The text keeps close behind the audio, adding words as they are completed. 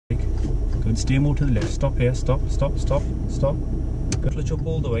Good. Steer more to the left. Stop here. Stop. Stop. Stop. Stop. Good. Clutch up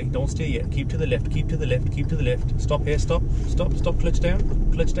all the way. Don't steer yet. Keep to the left. Keep to the left. Keep to the left. Stop here. Stop. Stop. Stop. Clutch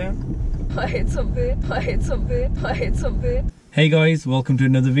down. Clutch down. I hate something. I hate something. I hate something. Hey guys, welcome to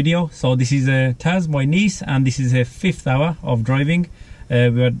another video. So this is Taz, my niece, and this is her 5th hour of driving. We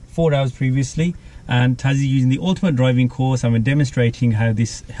had 4 hours previously, and Taz is using the ultimate driving course, and we're demonstrating how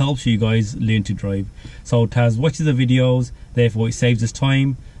this helps you guys learn to drive. So Taz watches the videos, therefore it saves us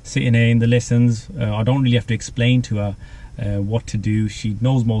time sitting there in the lessons. I don't really have to explain to her what to do. She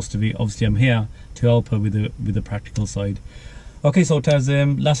knows most of it. Obviously I'm here to help her with the practical side. Okay, so Taz,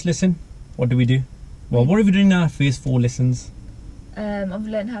 last lesson, what do we do? Well, what have we done in our first 4 lessons? I've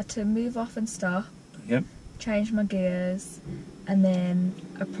learned how to move off and stop. Yep. Change my gears, and then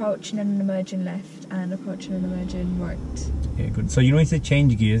approaching and emerging left and approaching and emerging right. Yeah, good. So you know when you say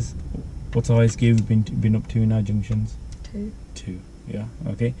change gears, what's the highest gear we've been up to in our junctions? 2. 2. Yeah.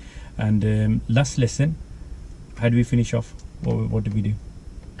 Okay. And last lesson, how do we finish off? What did we do?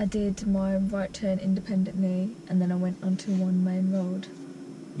 I did my right turn independently, and then I went onto one main road.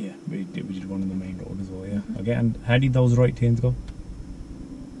 Yeah, we did one on the main road as well. Yeah. Okay. And how did those right turns go?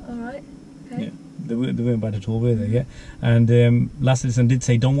 Alright, okay. Yeah, they weren't bad at all, were they? Yeah. And last lesson did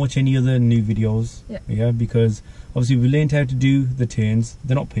say don't watch any other new videos. Yeah. Yeah, because obviously we learned how to do the turns.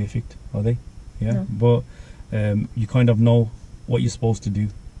 They're not perfect, are they? Yeah. No. But you kind of know what you're supposed to do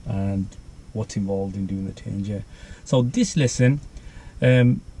and what's involved in doing the turns. Yeah. So this lesson,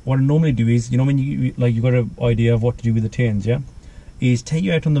 what I normally do is, you know, when you got an idea of what to do with the turns, yeah, is take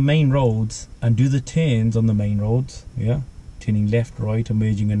you out on the main roads and do the turns on the main roads. Yeah. Turning left, right,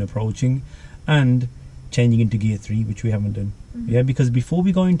 emerging and approaching, and changing into gear 3, which we haven't done. Yeah, because before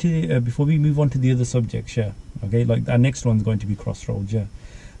we go into before we move on to the other subjects, yeah, okay, like our next one's going to be crossroads, yeah,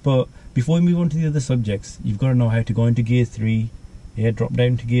 but before we move on to the other subjects, you've got to know how to go into gear 3, yeah, drop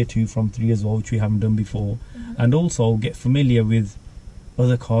down to gear 2 from 3 as well, which we haven't done before, and also get familiar with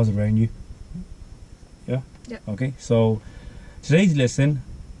other cars around you. Yeah. Okay, so today's lesson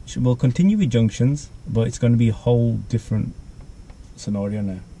will continue with junctions, but it's going to be a whole different scenario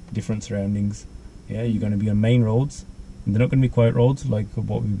now, different surroundings. Yeah, you're going to be on main roads, and they're not going to be quiet roads like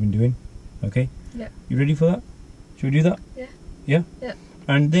what we've been doing. Okay. Yeah. You ready for that? Should we do that? Yeah. Yeah. Yeah.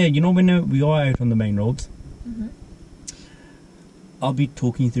 And there, you know, when we are out on the main roads, I'll be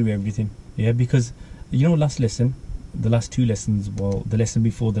talking through everything. Yeah, because you know, last lesson, the last 2 lessons, well, the lesson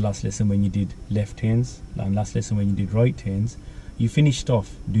before the last lesson when you did left turns, and last lesson when you did right turns, you finished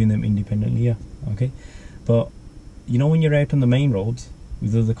off doing them independently. Yeah. Okay. But you know, when you're out on the main roads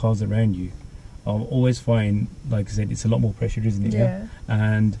with other cars around you, I'll always find, like I said, it's a lot more pressure, isn't it? Yeah.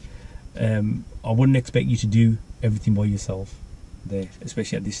 And I wouldn't expect you to do everything by yourself there,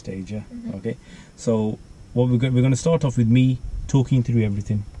 especially at this stage. Yeah. Okay. So what we're going to start off with me talking through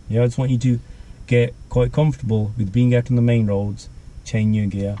everything. Yeah. I just want you to get quite comfortable with being out on the main roads, changing your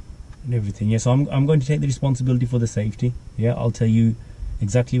gear and everything. Yeah. So I'm going to take the responsibility for the safety. Yeah. I'll tell you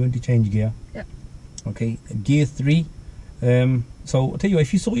exactly when to change gear. Yeah. Okay, gear 3. So I'll tell you what,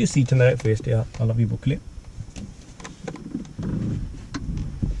 if you saw your seat on the right first, yeah, I'll have you buckle it. Do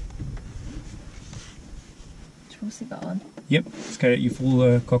you want to sit that on? Yep, let's carry out your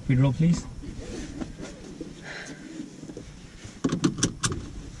full cockpit roll, please.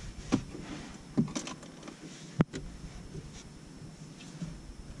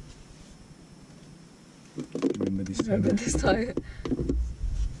 Remember this time. Remember this time.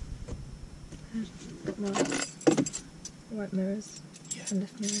 Right mirrors, and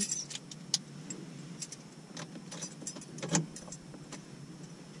left mirrors.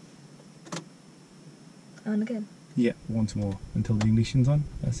 And again. Yeah, once more until the ignition's on.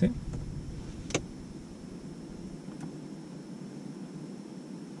 That's it.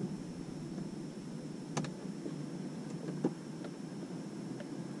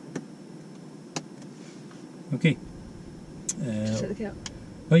 Okay. Just take the key out.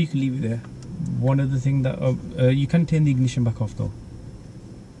 Oh, you can leave it there. One other thing that you can turn the ignition back off though.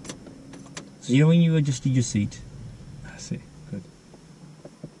 So you know when you adjusted your seat, that's it. Good.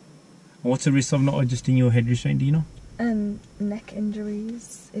 And what's the risk of not adjusting your head restraint? Do you know? Neck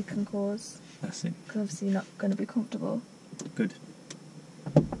injuries it can cause. That's it. Because obviously you're not going to be comfortable. Good.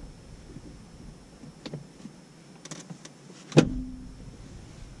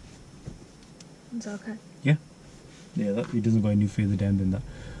 Is that okay? Yeah. Yeah, that it doesn't go any further down than that.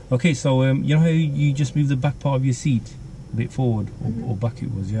 Okay, so you know how you just move the back part of your seat a bit forward or back? It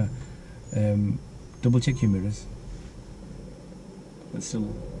was, yeah. Double check your mirrors. That's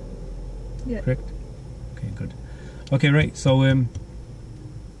still correct. Okay, good. Okay, right. So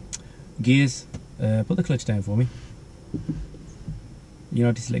gears. Put the clutch down for me. You know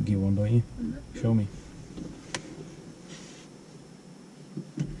how to select gear 1, don't you? Show me.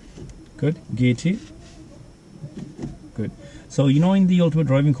 Good. Gear 2. Good. So you know in the Ultimate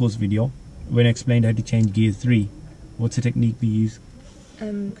Driving Course video, when I explained how to change gear 3, what's the technique we use?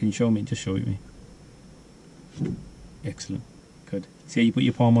 Can you show me? Just show it me. Excellent. Good. See how you put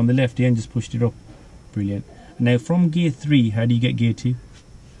your palm on the left here and just pushed it up. Brilliant. Now from gear 3, how do you get gear 2?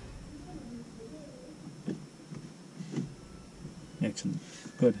 Excellent.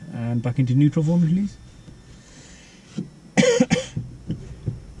 Good. And back into neutral for me, please.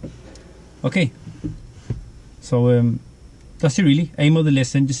 Okay. So that's it really. Aim of the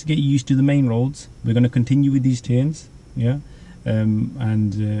lesson, just to get you used to the main roads. We're going to continue with these turns, yeah,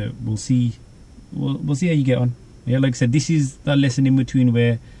 and we'll see how you get on. Yeah, like I said, this is that lesson in between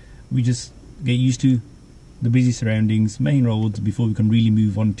where we just get used to the busy surroundings, main roads, before we can really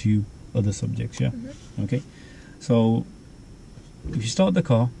move on to other subjects. Yeah. Okay. So if you start the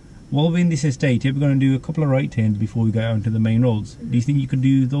car, while we're in this estate, we're going to do a couple of right turns before we go out into the main roads. Do you think you can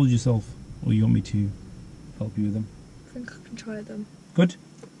do those yourself, or you want me to help you with them? I think I can try them. Good.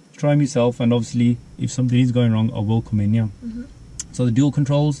 Try them yourself, and obviously if something is going wrong, I will come in. Yeah. So the dual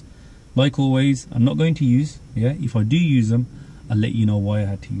controls, like always, I'm not going to use. Yeah. If I do use them, I'll let you know why I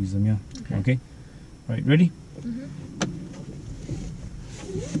had to use them. Yeah. Okay. Right. Ready?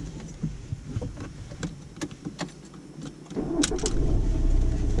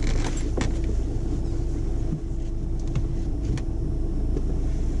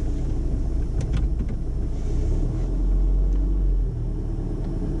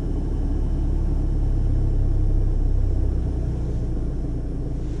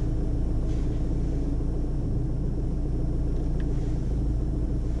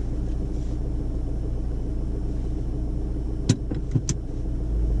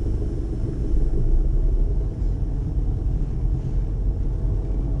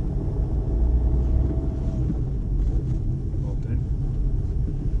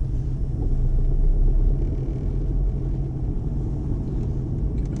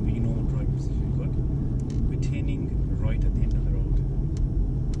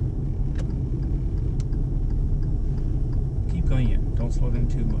 Don't slow down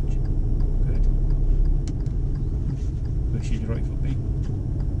too much. Good. Where should your right foot be?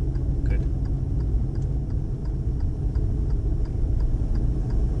 Good.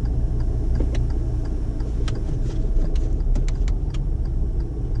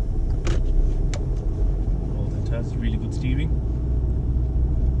 Well done, Taz. Really good steering.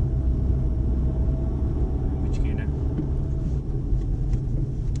 Which gear now?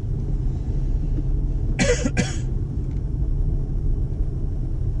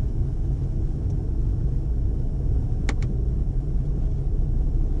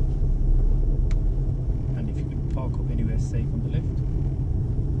 Safe on the left.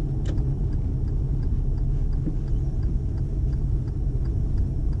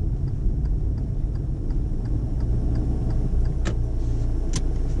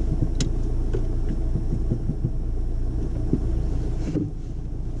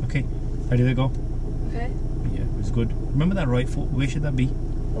 Okay, how did that go? Okay. Yeah, it was good. Remember that right foot, where should that be?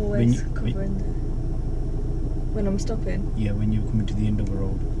 Always covering when I'm stopping? Yeah, when you're coming to the end of a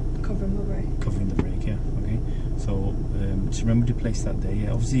road. Covering my brake. Covering the brake, yeah. Okay. So just remember to place that there,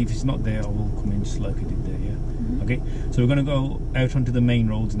 yeah. Obviously if it's not there, I will come in just like I did there, yeah. Okay. So we're gonna go out onto the main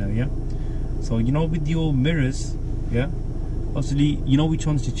roads now, yeah. So you know with your mirrors, yeah, obviously you know which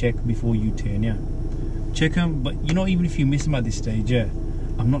ones to check before you turn, yeah. Check them, but you know even if you miss them at this stage, yeah,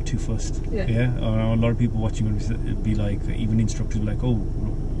 I'm not too fussed. Yeah. Yeah. A lot of people watching will be like, even instructors will be like, oh,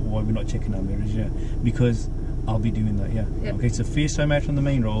 why are we not checking our mirrors, yeah? Because I'll be doing that, yeah. Yep. Okay, so first time out on the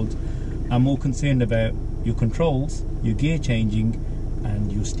main roads, I'm more concerned about your controls, your gear changing,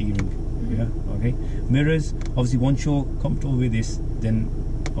 and your steering. Yeah. Okay. Mirrors. Obviously, once you're comfortable with this, then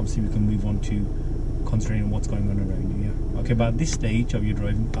obviously we can move on to concentrating on what's going on around you. Yeah. Okay. But at this stage of your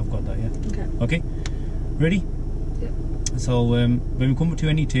driving, I've got that. Yeah. Okay. Okay. Ready? Yep. So when we come to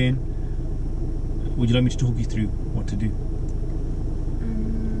any turn, would you like me to talk you through what to do?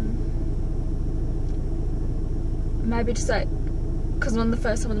 Maybe just like, because on the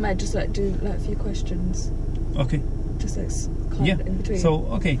first time on the maid, just like do like a few questions. Okay. Just like kind of in between. So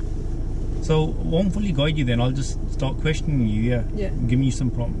okay. So won't fully guide you then. I'll just start questioning you. Yeah. Yeah. Giving you some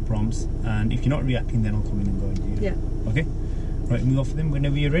prompts, and if you're not reacting, then I'll come in and guide you. Yeah. Okay. Right. Move off of them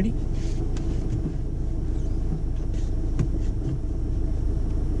whenever you're ready.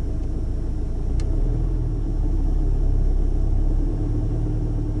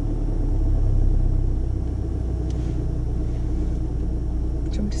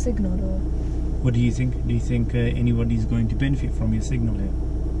 Do you want me to signal or? What do you think? Do you think anybody's going to benefit from your signal here?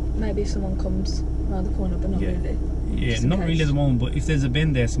 Maybe if someone comes around the corner, but not really. Yeah, not really at the moment, but if there's a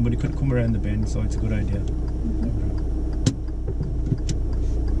bend there, somebody could come around the bend, so it's a good idea.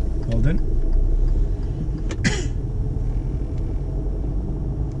 Hold on.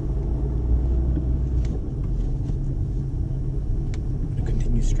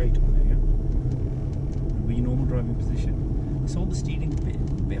 Continue straight on there, yeah? Remember your normal driving position. Just hold the steering a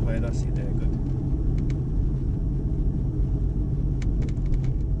bit higher, that's it there, good.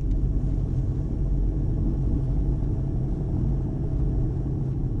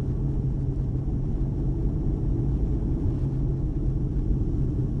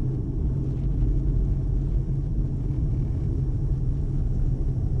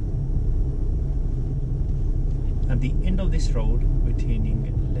 At the end of this road, we're turning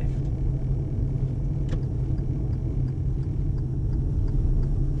left.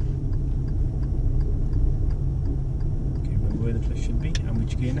 Okay, remember where the clutch should be and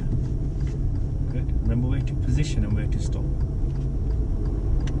which gear now. Good. Remember where to position and where to stop.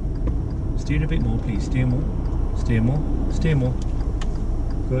 Steer a bit more, please. Steer more. Steer more. Steer more.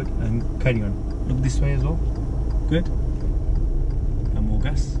 Good. And carry on. Look this way as well. Good. And more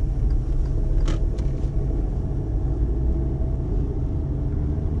gas.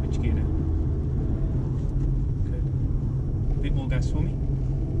 More gas for me.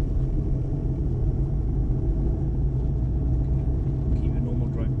 Okay. Keep a normal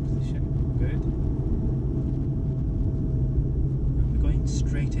driving position. Good. And we're going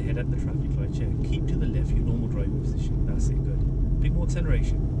straight ahead at the traffic light. Yeah. Keep to the left, your normal driving position. That's it. Good. Bit more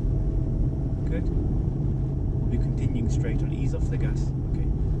acceleration. Good. We'll be continuing straight on. Ease off the gas. Okay.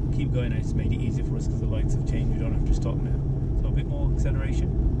 Keep going. It's made it easier for us because the lights have changed. We don't have to stop now. So a bit more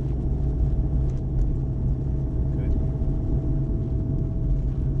acceleration.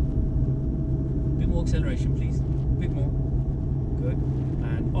 Acceleration, please. A bit more. Good.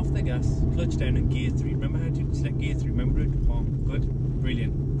 And off the gas, clutch down and gear 3. Remember how to select gear 3? Remember it? Palm. Good.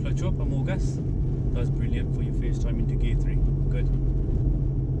 Brilliant. Clutch up and more gas. That's brilliant for your first time into gear 3. Good.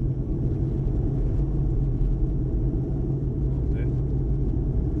 Good.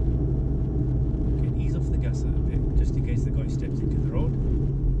 Okay, ease off the gas a little bit, just in case the guy steps into the road.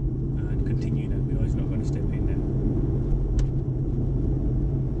 And continue now. We know he's not going to step in now.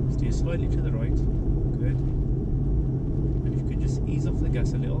 Steer slightly to the right. Good. And if you could just ease off the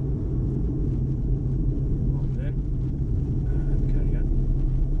gas a little. Hold then. And carry on.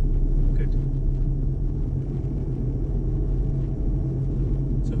 Good.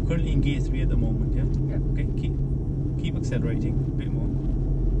 So we're currently in gear 3 at the moment, yeah? Yep. Okay, keep accelerating a bit more.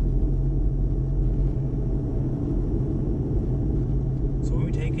 So when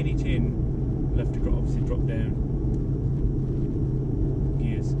we take any turn, we'll have to obviously drop down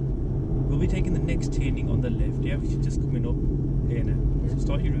gears. We'll be taking the next turning on the left, yeah, which is just coming up here now. So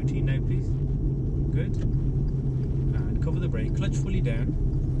start your routine now, please. Good. And cover the brake, clutch fully down,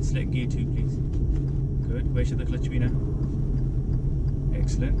 and select gear 2, please. Good. Where should the clutch be now?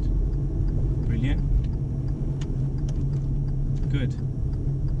 Excellent. Brilliant. Good.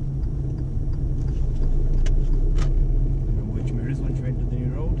 Remember which mirrors once you enter the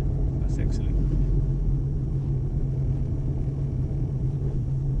new road? That's excellent.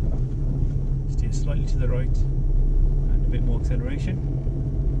 Slightly to the right and a bit more acceleration.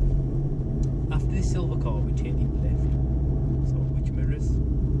 After this silver car we're turning left. So which mirrors?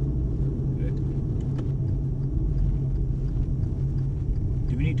 Good.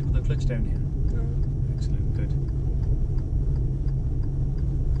 Do we need to put the clutch down here? No. Excellent, good.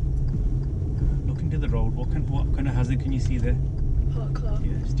 Look into the road. What kind of hazard can you see there? Park car.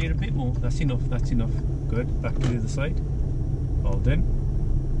 Yeah, steer a bit more. That's enough, that's enough. Good. Back to the other side. Well done.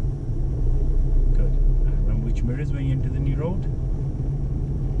 Which mirrors when you enter the new road?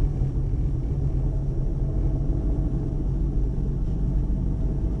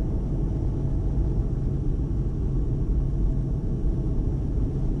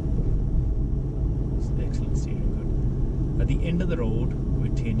 Excellent steering, good. At the end of the road,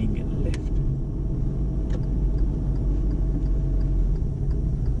 we're turning left.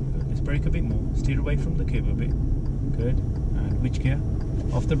 Good. Let's brake a bit more. Steer away from the curb a bit. Good. And which gear?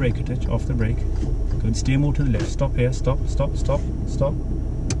 Off the brake a touch, off the brake. Good, steer more to the left. Stop here, stop, stop, stop, stop.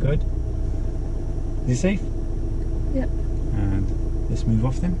 Good. Is it safe? Yep. And let's move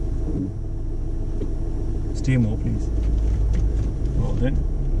off then. Steer more, please. Well done.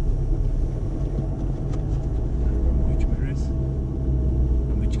 Which mirrors?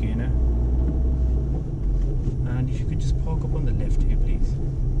 And which gear now? And if you could just park up on the left here, please.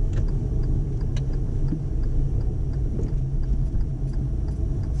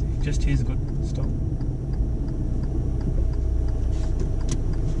 Just here's good. stop.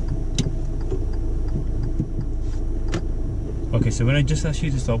 Okay, so when I just asked you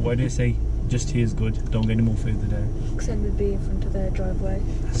to stop, why do I say just here is good, don't go any more further down? Because then we'd be in front of their driveway.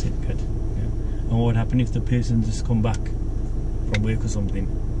 That's it, good. Yeah. And what would happen if the person just come back from work or something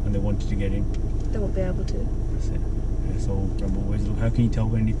and they wanted to get in? They won't be able to. That's it. Yeah, so remember always look, how can you tell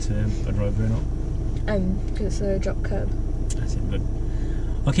when it's a driveway or not? Because it's a drop curb. That's it, good.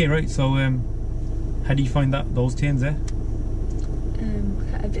 Okay, right, so how do you find those turns there?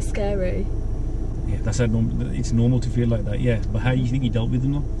 A bit scary. Yeah, that's how it's normal to feel like that, yeah. But how do you think you dealt with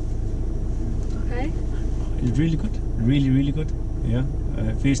them though? Okay. It's really good, really good. Yeah.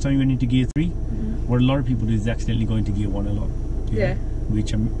 First time you went into gear 3, what a lot of people do is accidentally go into gear 1 a lot. Yeah.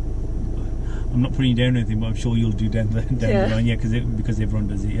 Which I'm not putting you down or anything, but I'm sure you'll do down the line, yeah, because everyone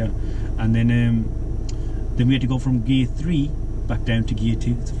does it, yeah. And then we had to go from gear 3 back down to gear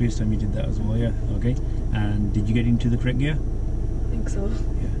 2. It's the first time you did that as well, yeah. Okay. And did you get into the correct gear? I think so.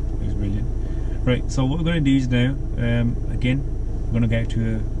 Yeah, it was brilliant. Right, so what we're going to do is now, again, we're going to go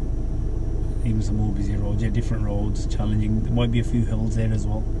to even some more busy roads, yeah, different roads, challenging. There might be a few hills there as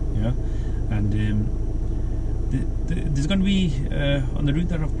well, yeah. And there's going to be, on the route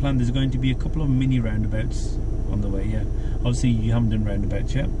that I've planned, there's going to be a couple of mini roundabouts on the way, yeah. Obviously you haven't done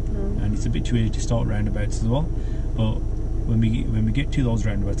roundabouts yet, and it's a bit too early to start roundabouts as well, but when we get to those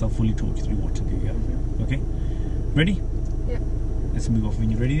roundabouts, I'll fully talk you through what to do, yeah. Okay, ready? Yeah. Let's move off when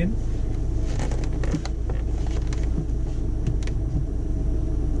you're ready then.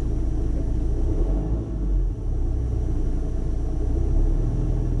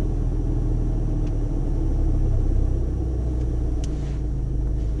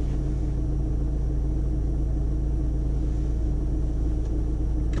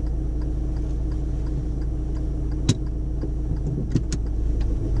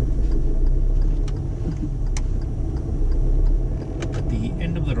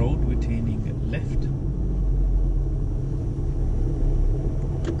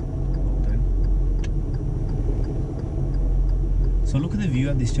 So look at the view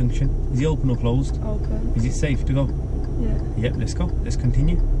at this junction. Is it open or closed? Open. Is it safe to go? Yeah. Yep, let's go. Let's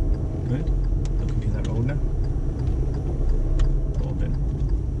continue. Good. Look into that road now. Hold in.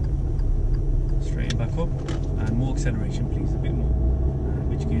 Straighten back up. And more acceleration, please. A bit more. And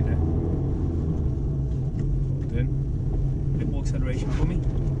which gear now? Hold in. A bit more acceleration for me.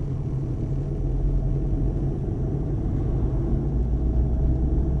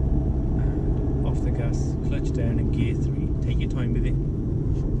 And off the gas. Clutch down in gear 3. Take your time with it.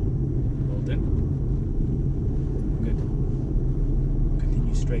 Hold in. Good.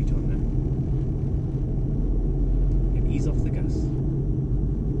 Continue straight on now. And ease off the gas.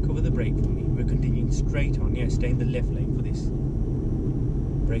 Cover the brake for me. We're continuing straight on. Yeah, stay in the left lane for this.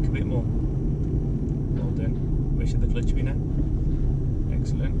 Brake a bit more. Hold in. Where should the clutch be now?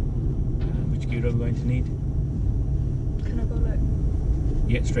 Excellent. Which gear are we going to need? Can I go like?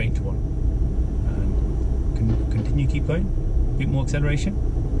 Yeah, straight into 1. Continue, keep going. A bit more acceleration. A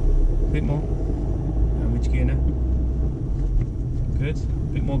bit more. And which gear now? Good. A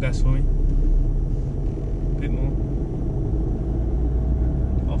bit more gas for me. A bit more.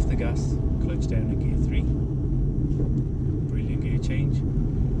 And off the gas. Clutch down to gear 3. Brilliant gear change.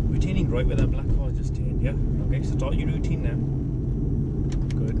 We're turning right where that black car just turned, yeah? Okay, so start your routine now.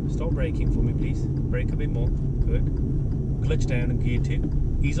 Good. Stop braking for me, please. Brake a bit more. Good. Clutch down in gear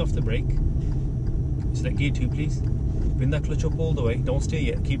 2. Ease off the brake. Select gear 2, please. Bring that clutch up all the way. Don't steer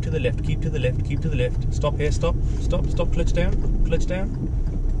yet. Keep to the left, keep to the left, keep to the left. Stop here, stop, stop, stop, clutch down, clutch down.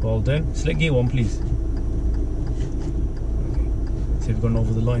 Well done. Select gear 1, please. Okay. So we've gone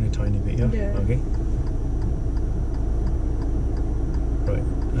over the line a tiny bit, yeah? Yeah. Okay. Right,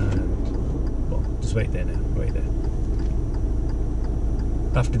 and, well, just wait there now, right there.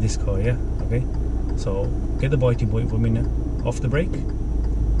 After this car, yeah? Okay. So, get the biting point for me now. Off the brake.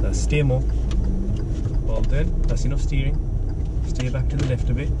 That's steer more. Well done, that's enough steering. Steer back to the left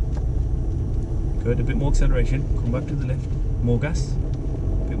a bit. Good, a bit more acceleration. Come back to the left. More gas. A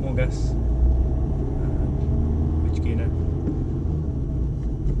bit more gas. And which gear now?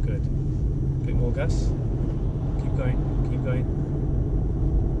 Good. A bit more gas. Keep going, keep going.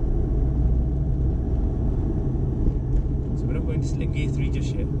 So we're not going to select gear 3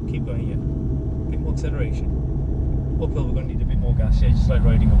 just yet. Keep going, yeah. A bit more acceleration. Uphill we're going to need a bit more gas, yeah, just like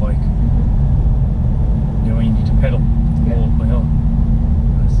riding a bike. You know, you need to pedal more up the hill.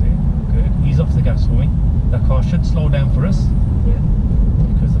 That's it. Good. Ease off the gas for me. That car should slow down for us. Yeah.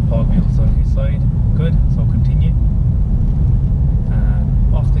 Because the park wheel's on his side. Good. So continue.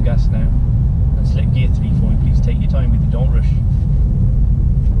 And off the gas now. And select gear 3 for me, please. Take your time with it. Don't rush.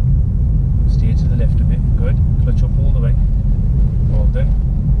 Steer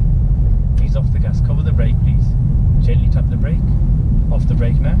Off the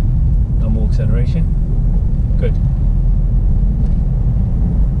brake now. No more acceleration. Good.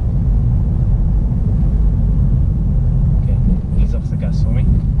 Okay, ease off the gas for me.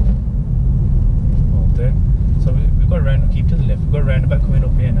 Well done. So we've got a round, keep to the left. We've got a roundabout coming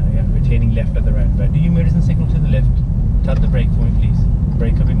up here now, yeah? Retaining left at the roundabout. Do your mirrors and signal to the left. Tap the brake for me, please.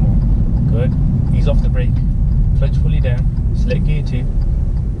 Brake a bit more. Good. Ease off the brake. Clutch fully down. Select gear 2.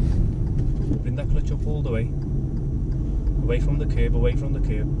 Bring that clutch up all the way. Away from the curb,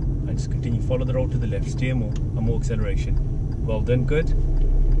 and just continue, follow the road to the left, steer more, and more acceleration. Well done, good.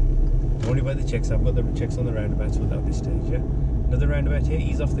 Don't worry about the checks, I've got the checks on the roundabouts without this stage, yeah? Another roundabout here,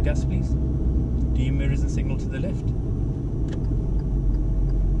 ease off the gas please. Do your mirrors and signal to the left.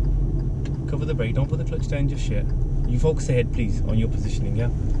 Cover the brake, don't put the clutch down just yet. You focus ahead please, on your positioning, yeah?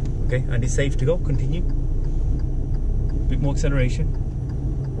 Okay, and it's safe to go, continue. Bit more acceleration.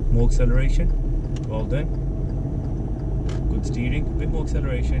 More acceleration. Well done. Good steering, a bit more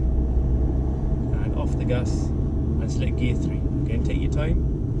acceleration, and off the gas and select gear 3. Again, take your time.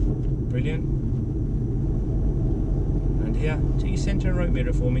 Brilliant. And here, take your centre and right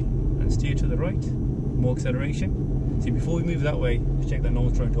mirror for me and steer to the right. More acceleration. See, before we move that way, just check that no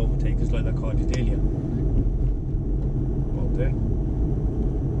one's trying to overtake us like that car did earlier. Well done.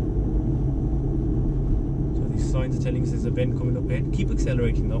 So these signs are telling us there's a bend coming up ahead. Keep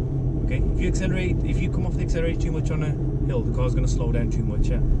accelerating though. Okay, if you come off the accelerator too much on a hill, the car's going to slow down too much,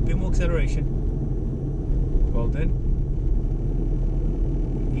 yeah? A bit more acceleration. Well done.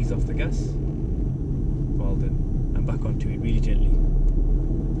 Ease off the gas. Well done. And back onto it really gently.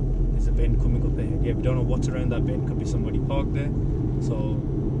 There's a bend coming up ahead. Yeah, we don't know what's around that bend. Could be somebody parked there. So,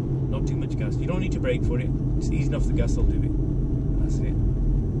 not too much gas. You don't need to brake for it. Just easing off the gas will do it. That's it.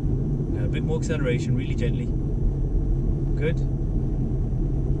 Now a bit more acceleration, really gently. Good.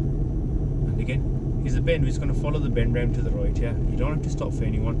 Again, here's a bend, we're just going to follow the bend round to the right, yeah? You don't have to stop for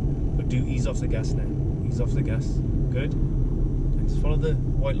anyone, but do ease off the gas now. Ease off the gas. Good. And just follow the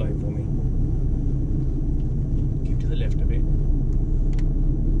white line for me. Keep to the left a bit.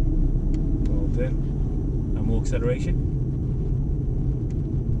 Well done. And more acceleration.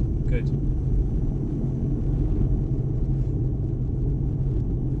 Good.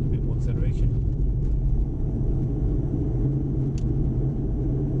 A bit more acceleration.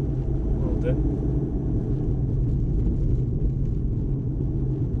 Done.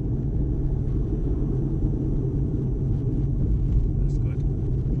 That's good.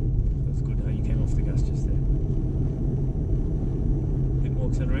 That's good how you came off the gas just there. A bit more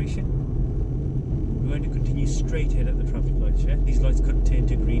acceleration. We're going to continue straight ahead at the traffic lights, yeah? These lights could turn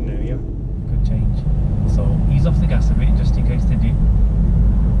to green now, yeah? Good change. So ease off the gas a bit just in case they do.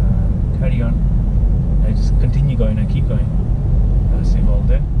 Carry on. Now just continue going and keep going. That's it, well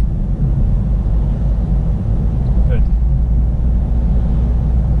done. Good.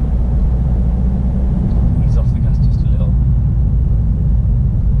 Ease off the gas just a little.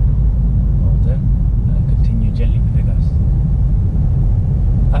 Well done. And continue gently with the gas.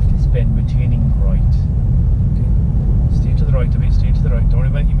 After this bend, we're turning right. Okay. Steer to the right a bit, steer to the right. Don't worry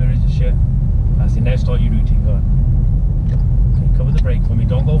about your mirrors just yet. That's it, now start your routine, go on. Okay, cover the brake for me.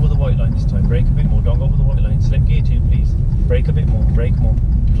 Don't go over the white line this time. Brake a bit more, don't go over the white line. Select gear 2, please. Brake a bit more, brake more.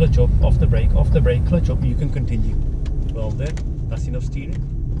 Clutch up, off the brake, clutch up, you can continue. Well done. That's enough steering.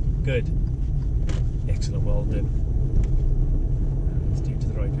 Good. Excellent, well done. And steer to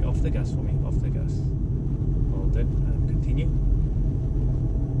the right, off the gas for me, off the gas. Well done, and continue.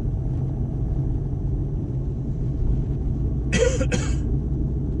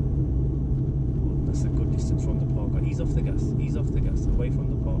 That's a good distance from the park car. Ease off the gas, away from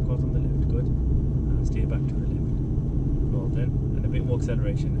the park cars on the left, good. And steer back to the left. Well done. And a bit more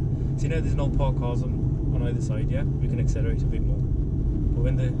acceleration. See now there's no parked cars on either side, yeah? We can accelerate a bit more. But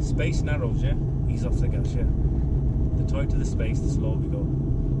when the space narrows, yeah? Ease off the gas, yeah? The tighter the space, the slower we go.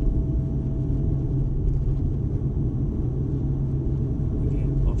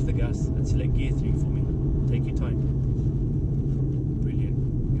 Again, off the gas and select gear 3 for me. Take your time. Brilliant.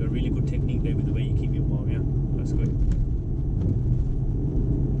 You got a really good technique there with the way you keep your palm, yeah? That's good.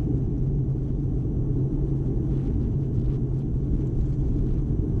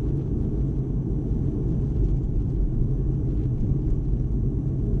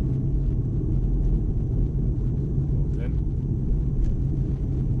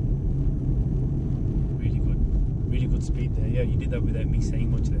 Speed there, yeah, you did that without me saying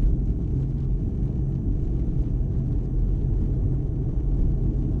much there.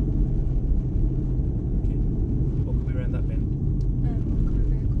 Okay, what could be around that bend? Oncoming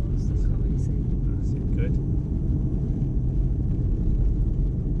vehicles, I can't really see. That's it, good.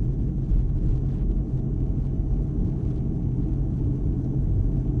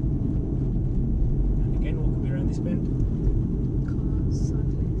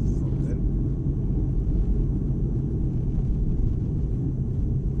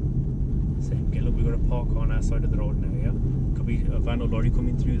 Same again. Look, we've got a park on our side of the road now, yeah? Could be a van or lorry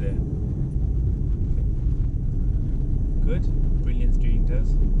coming through there. Okay. Good. Brilliant steering,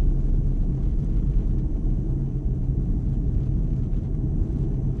 Taz.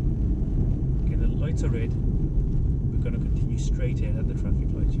 Okay, the lights are red. We're going to continue straight ahead at the traffic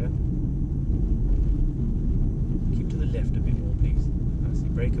lights, yeah? Keep to the left a bit more, please. That's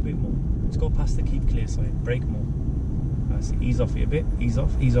it. Brake a bit more. Let's go past the keep clear sign. Brake more. That's it. Ease off it a bit. Ease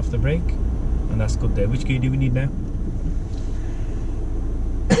off the brake. And that's good there. Which gear do we need now?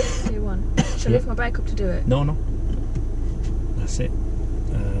 Gear 1. Shall I lift my brake up to do it? No, no. That's it.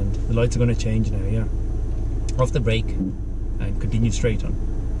 And the lights are going to change now, yeah. Off the brake and continue straight on.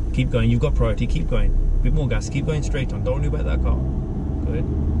 Keep going. You've got priority. Keep going. A bit more gas. Keep going straight on. Don't worry about that car. Good.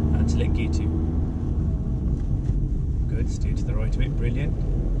 And select gear 2. Good. Steer to the right a bit. Brilliant.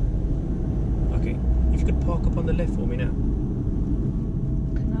 Okay. If you could park up on the left for me now.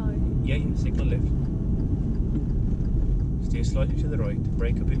 No. Yeah, signal left. Steer slightly to the right.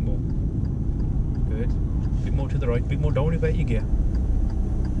 Brake a bit more. Good. A bit more to the right. A bit more. Don't worry about your gear.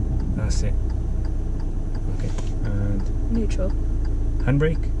 That's it. Okay. And neutral.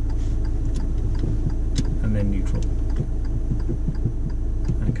 Handbrake. And then neutral.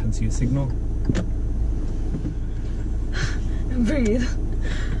 And cancel your signal. And breathe.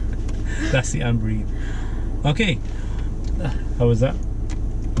 That's it, and breathe. Okay. How was that?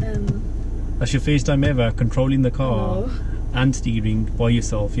 That's your first time ever controlling the car and steering by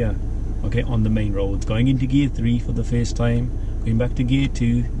yourself, yeah. Okay, on the main roads. Going into gear 3 for the first time, going back to gear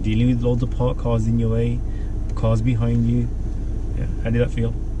 2, dealing with loads of parked cars in your way, cars behind you. Yeah, how did that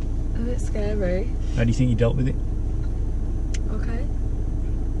feel? A bit scary. How do you think you dealt with it? Okay.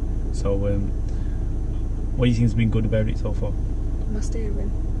 So, what do you think has been good about it so far? My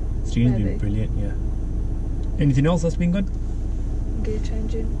steering. Steering's been brilliant, yeah. Anything else that's been good? Gear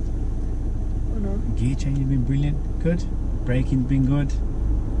changing. Oh no. Gear changing been brilliant. Good. Braking's been good.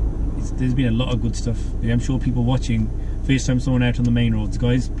 There's been a lot of good stuff. Yeah, I'm sure people watching, first time someone out on the main roads,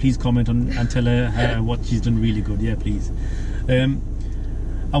 guys, please comment on and tell her what she's done really good. Yeah, please.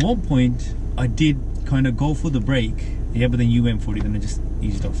 At one point, I did kind of go for the brake. Yeah, but then you went for it and I just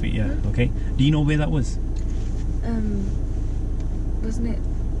eased off it. Yeah. Okay. Do you know where that was? Wasn't it?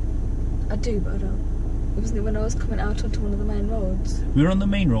 I do, but I don't. Wasn't it when I was coming out onto one of the main roads? We were on the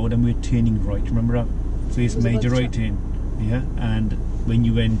main road and we were turning right. Remember that first major right turn? Yeah. And when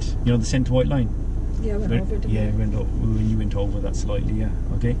you went, you know, the centre white line. Yeah, I went over it. Yeah, when you went over that slightly. Yeah.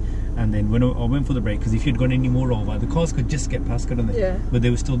 Okay. And then when I went for the brake, because if you'd gone any more over, the cars could just get past, couldn't they? Yeah. But they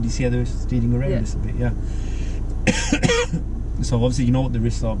were still, you see how they were steering around this a bit. Yeah. So obviously you know what the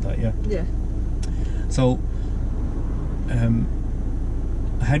risks are of that. Yeah. Yeah. So,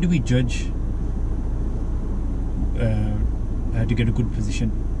 how do we judge how to get a good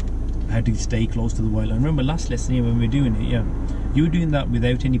position, how to stay close to the white line? Remember last lesson here when we were doing it, yeah, you were doing that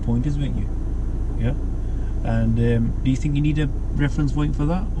without any pointers, weren't you? Yeah. And do you think you need a reference point for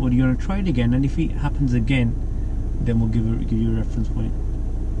that, or do you want to try it again? And if it happens again, then we'll give you a reference point.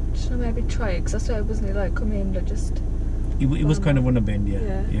 Should I maybe try it? Because that's why it wasn't like come in but just. It was kind of on a bend, yeah.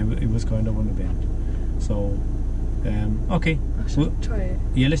 It was kind of on a bend. So, okay. I should try it.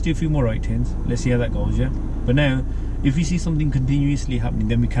 Yeah, let's do a few more right turns. Let's see how that goes, yeah. But now, if we see something continuously happening,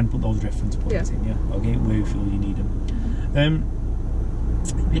 then we can put those reference points in, yeah. Okay, where you feel you need them.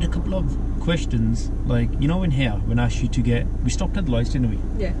 We had a couple of questions, like, you know, in here when I asked you to we stopped at the lights, didn't we?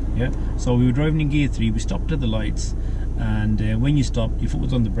 Yeah. Yeah. So we were driving in gear 3. We stopped at the lights, and when you stopped, your foot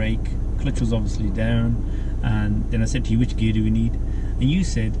was on the brake, clutch was obviously down, and then I said to you, which gear do we need? And you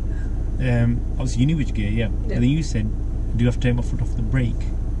said, obviously you knew which gear, yeah. And then you said, do you have to take my foot off the brake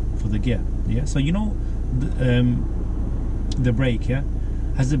for the gear? Yeah. So you know the brake, yeah.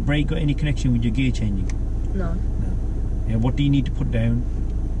 Has the brake got any connection with your gear changing? No. Yeah. What do you need to put down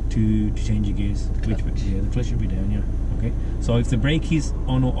to change your gears? Which, yeah, the clutch should be down. Yeah. Okay. So if the brake is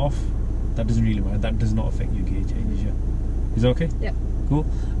on or off, that doesn't really matter. That does not affect your gear changes. Yeah. Is that okay? Yeah. Cool.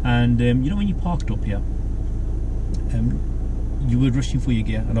 And you know when you parked up here, you were rushing for your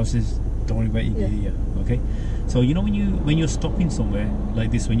gear, and I says, don't worry about your gear. Yeah. Okay. So you know when you're stopping somewhere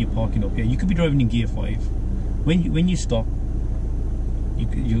like this, when you're parking up here, you could be driving in gear 5. When you stop,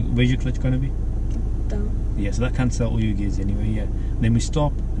 where's your clutch going to be? Down. Yeah. So that cancels out all your gears anyway. Yeah. And then we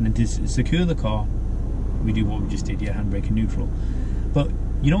stop, and then to secure the car, we do what we just did. Yeah. Handbrake and neutral. But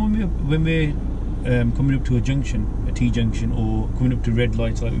you know when we're coming up to a junction, a T junction, or coming up to red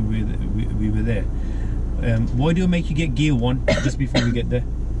lights like we were there, why do I make you get gear 1 just before we get there?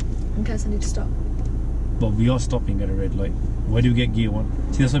 In case I need to stop. But we are stopping at a red light. Why do we get gear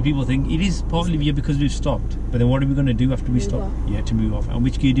 1? See, that's what people think. It is partly because we've stopped. But then what are we going to do after we stop? Yeah, to move off. And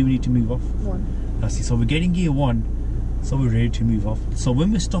which gear do we need to move off? 1. That's it. So we're getting gear 1, so we're ready to move off. So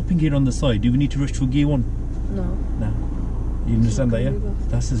when we're stopping here on the side, do we need to rush for gear 1? No. No. You understand that, yeah?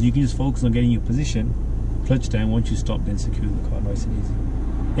 That's it. You can just focus on getting your position, clutch down. Once you stop, then secure the car nice and easy.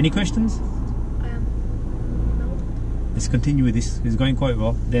 Any questions? No. Let's continue with this. It's going quite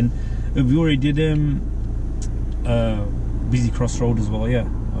well. Then we already did busy crossroad as well, yeah.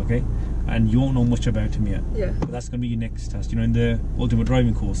 Okay. And you won't know much about him yet. Yeah. But that's going to be your next task. You know, in the ultimate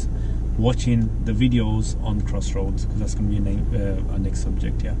driving course, watching the videos on crossroads, because that's going to be our next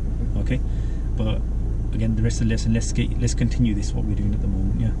subject, yeah. Okay. But again, the rest of the lesson, let's continue this what we're doing at the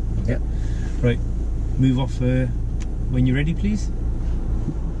moment, yeah. Okay. Yeah. Right. Move off when you're ready, please.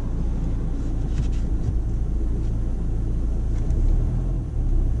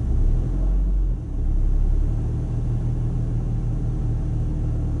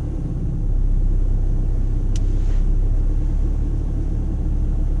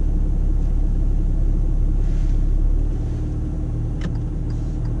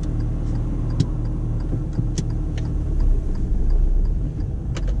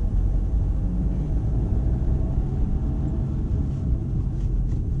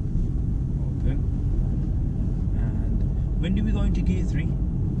 When do we go into gear 3?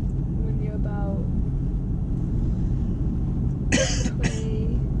 When you're about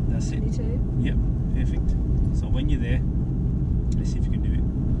 20, that's 22. It. Yep, perfect. So when you're there, let's see if you can do it.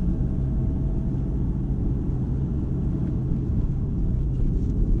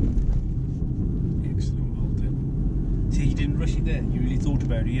 Excellent, well done. See, you didn't rush it there. You really thought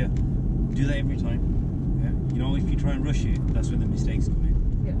about it, yeah. Do that every time. Yeah. You know, if you try and rush it, that's when the mistakes come in.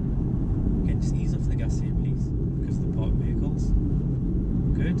 Yeah. Okay, just ease off the gas here, please. Because of the parked vehicles.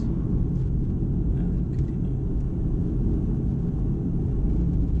 Good. And continue.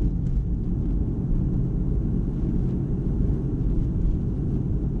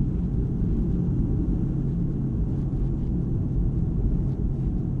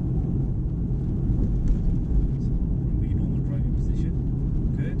 So remember your normal driving position.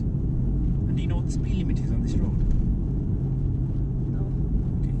 Good. And do you know what the speed limit is on this road?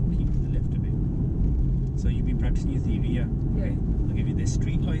 So you've been practicing your theory, yeah? Yeah. Okay. I'll give you the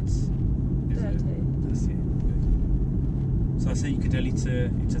street lights. 30. That's it. Good. So I say you could tell it's a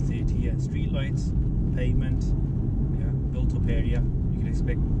 30, yeah. Street lights, pavement, yeah, built up area. You can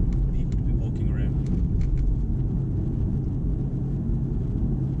expect people to be walking around.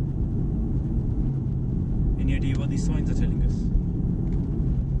 Any idea what these signs are telling us?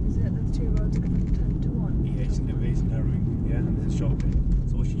 Is it that the 2 roads are connected to 1? Yeah, it's narrowing, yeah, and there's a sharp bend.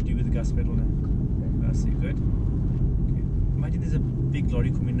 So what should you do with the gas pedal now? That's it, good. Okay. Imagine there's a big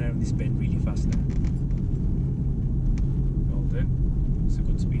lorry coming now in this bend really fast now. Well done. It's a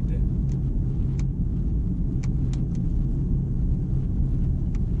good speed there.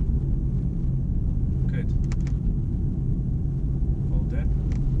 Good. Well done.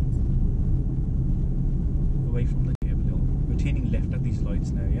 Away from the curb a little. We're turning left at these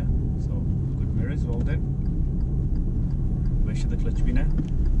lights now, yeah? So, good mirrors, well done. Where should the clutch be now?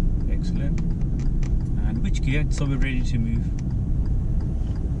 Excellent. And which gear? So we're ready to move.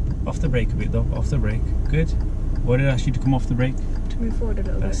 Off the brake a bit though, off the brake. Good. Why did I ask you to come off the brake? To move forward a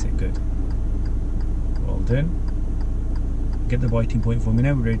little bit. That's it, good. Well done. Get the biting point for me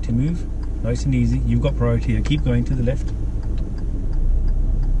now, we're ready to move. Nice and easy. You've got priority here. Keep going to the left.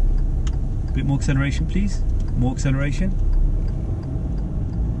 A bit more acceleration, please. More acceleration.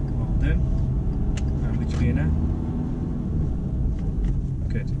 Well done. And which gear now?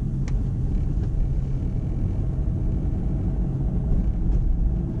 Good.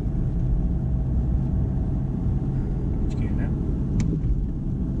 Which gear now?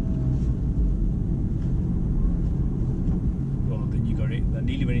 Well, then you got it. That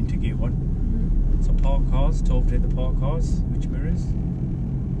nearly went into gear 1. Mm-hmm. So park cars, 12 to hit the park cars. Which mirrors?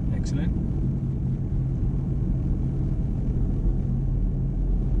 Excellent.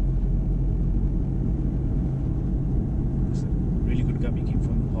 That's a really good gap you keep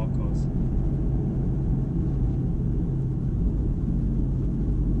from the park cars.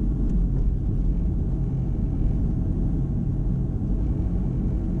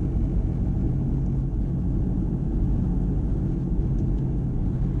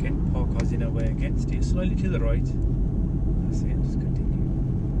 Again, park cars in our way again. Steer slightly to the right. That's it, just continue.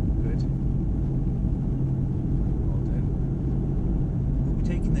 Good. Well done. We'll be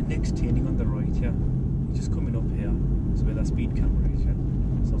taking the next turning on the right, yeah? You're just coming up here. So where that speed camera is, yeah?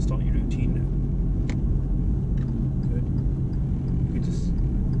 So I'll start your routine now. Good. You could just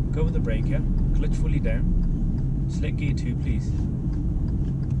go over the brake, yeah? Clutch fully down. Select gear 2, please.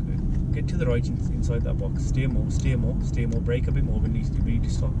 Good. Get to the right inside that box. Steer more, steer more, steer more. Brake a bit more when you need to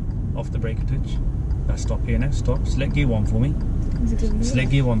stop. Off the brake a touch. That's stop here now. Stop. Select gear 1 for me.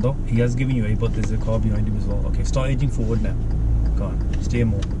 Select gear 1 though. He has given you A, but there's a car behind him as well. Okay, start edging forward now. Go on. Steer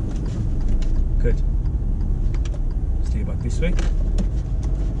more. Good. Steer back this way.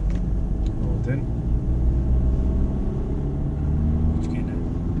 Hold in. Which gear now?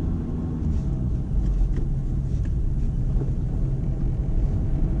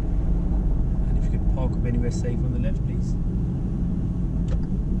 And if you could park up anywhere safe on the left, please.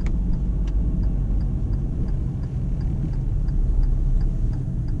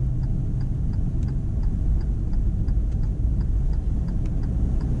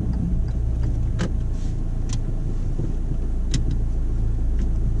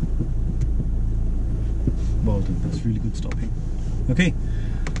 Well done, that's really good stopping. Okay,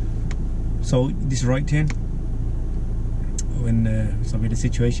 so this right turn, when so we had a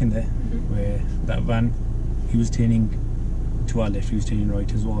situation there where that van, he was turning to our left, he was turning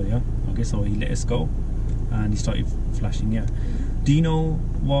right as well, yeah? Okay, so he let us go and he started flashing, yeah. Do you know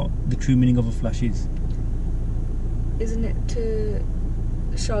what the true meaning of a flash is? Isn't it to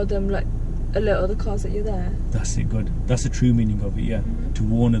show them, like, alert other cars that you're there? That's it, good. That's the true meaning of it, yeah. To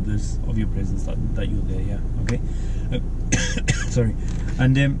warn others of your presence, that you're there, yeah. Okay. Sorry.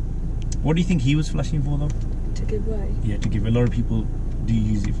 And what do you think he was flashing for, though? To give way. Yeah, to give. A lot of people do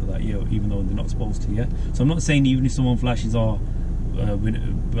use it for that, yeah, even though they're not supposed to, yeah. So I'm not saying even if someone flashes, I'm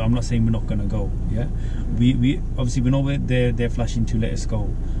not saying we're not gonna go, yeah. We obviously we know they're flashing to let us go,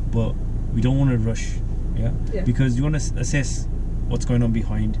 but we don't want to rush, yeah, because you want to assess what's going on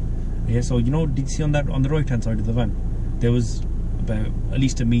behind. Yeah, so you know, did you see on the right hand side of the van, there was about at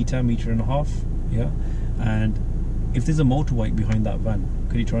least a meter and a half, yeah, and if there's a motorbike behind that van,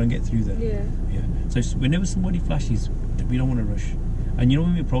 could you try and get through there? Yeah. So whenever somebody flashes, we don't want to rush. And you know,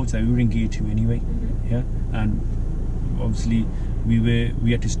 when we approached that, we were in gear 2 anyway, yeah, and obviously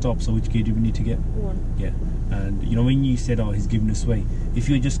we had to stop. So which gear do we need to get? 1. Yeah. And you know, when you said, oh, he's giving us way, if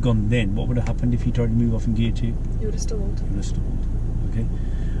you had just gone then, what would have happened if you tried to move off in gear 2? You would have stalled. You would have stalled. Okay.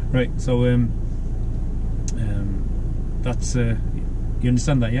 Right, so that's you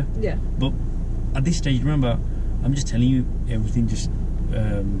understand that, yeah? Yeah. But at this stage, remember, I'm just telling you everything. Just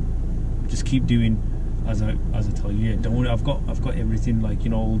keep doing as I tell you. Yeah, don't worry. I've got everything, like, you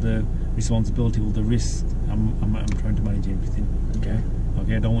know, all the responsibility, all the risks. I'm trying to manage everything. Okay.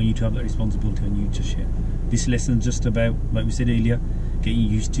 Okay. I don't want you to have that responsibility on you just yet. This lesson's just about, like we said earlier, getting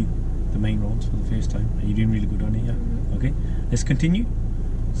used to the main roads for the first time, and you're doing really good on it. Yeah. Okay. Let's continue.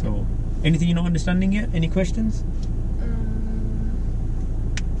 So, anything you're not understanding yet? Any questions?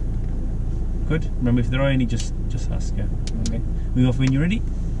 Good. Remember, if there are any, just ask. Yeah. Okay. Move off when you're ready.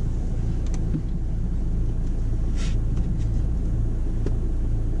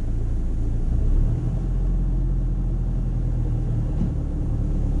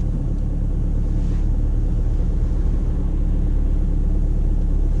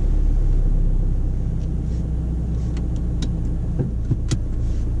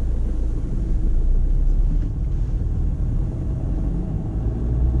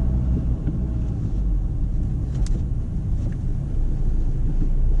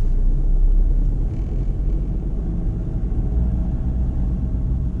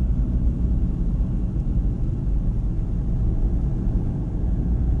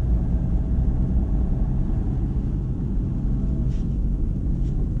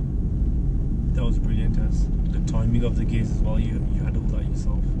 That was brilliant, Tazz. The timing of the gears as well, you had all that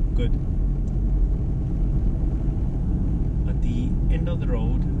yourself. Good. At the end of the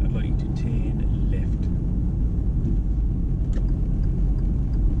road, I'd like you to turn left.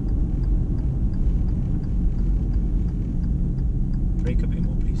 Brake a bit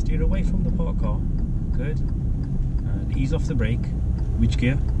more, please. Steer away from the parked car. Good. And ease off the brake. Which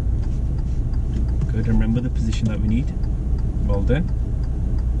gear? Good. Remember the position that we need. Well done.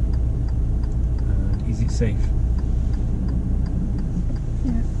 Is it safe?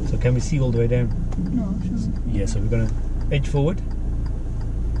 Yeah. So can we see all the way down? No, sure. Yeah, so we're going to edge forward.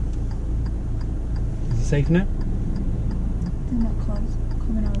 Is it safe now? I think that car's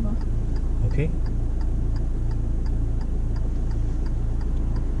coming over. Okay.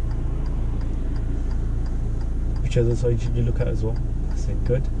 Which other side should you look at as well? That's it,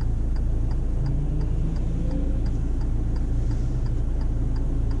 good.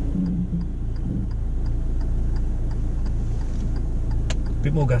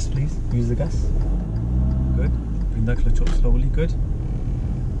 Bit more gas, please. Use the gas. Good. Bring that clutch up slowly. Good.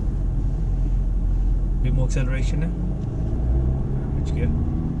 Bit more acceleration now. Which gear?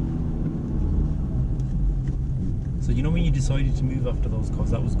 So you know when you decided to move after those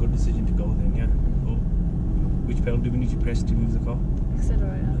cars, that was a good decision to go then, yeah? Oh, which pedal do we need to press to move the car?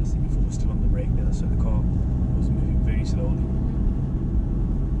 Accelerator. That's it, before we're still on the brake there, so the car was moving very slowly.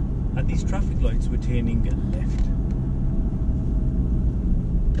 At these traffic lights, we're turning left.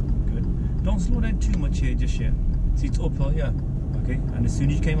 Good. Don't slow down too much here just yet. See, it's uphill, yeah? Okay, and as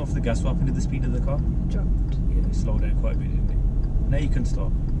soon as you came off the gas, what happened to the speed of the car? Dropped. Yeah, it slowed down quite a bit, didn't it? Now you can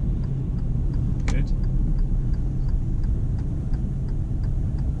stop. Good.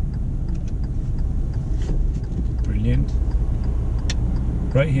 Brilliant.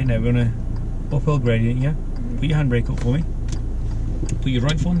 Right here now, we're on a uphill gradient, yeah? Put your handbrake up for me. Put your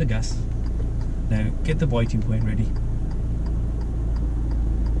right foot on the gas. Now, get the biting point ready.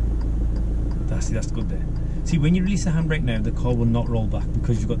 That's good there. See, when you release the handbrake now, the car will not roll back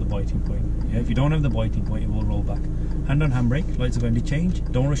because you've got the biting point. Yeah? If you don't have the biting point, it will roll back. Hand on handbrake, lights are going to change.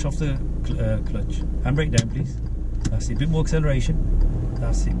 Don't rush off the clutch. Handbrake down, please. That's it. A bit more acceleration.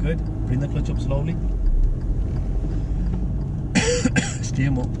 That's it. Good. Bring the clutch up slowly. Steer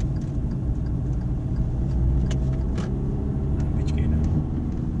them up. Which gear now?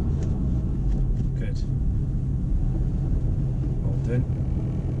 Good. Well done.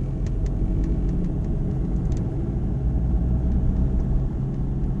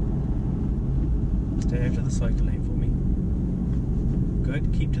 Stay out of the cycle lane for me.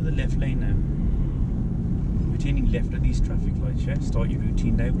 Good. Keep to the left lane now. We're turning left at these traffic lights, yeah? Start your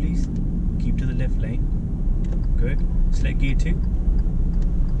routine now, please. Keep to the left lane. Good. Select gear 2.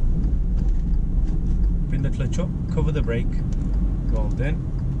 Bring the clutch up. Cover the brake. Well done.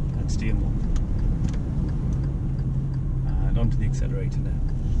 And steer more. And onto the accelerator now.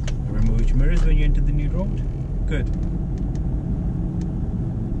 Remember which mirrors when you enter the new road. Good.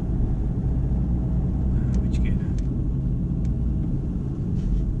 Which gear now?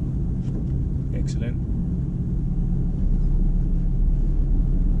 Excellent.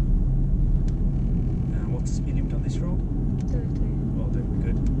 What's the speed limit on this road? 30. Well done,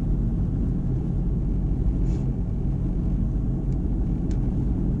 good.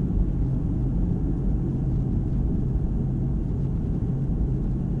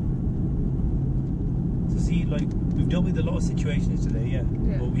 So see, like, we've dealt with a lot of situations today, yeah?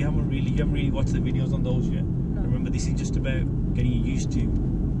 But you haven't really watched the videos on those yet. No. Remember, this is just about getting you used to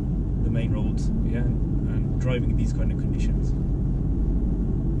the main roads, yeah? And driving in these kind of conditions.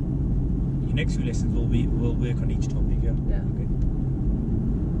 Your next few lessons will work on each topic, yeah? Yeah. Okay.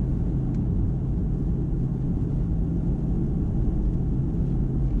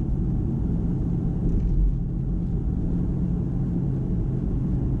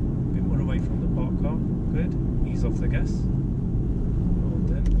 Bit more away from the parked car. Good. Ease off the gas. Well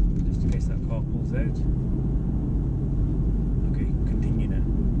done. Just in case that car pulls out. Okay, continue now.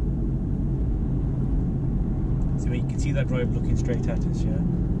 So you can see that driver looking straight at us, yeah?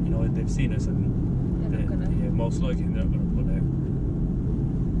 You know, they've seen us and most likely they're not going to pull out.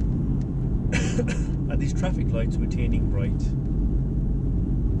 At these traffic lights, we're turning right.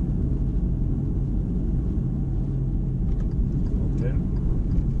 Well done.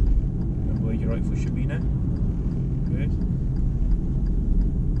 Remember where your right foot should be now. Good.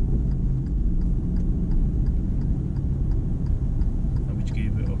 And which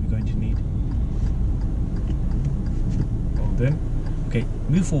gear are we going to need? Well done. Okay,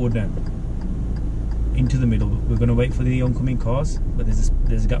 move forward now. Into the middle. We're going to wait for the oncoming cars, but there's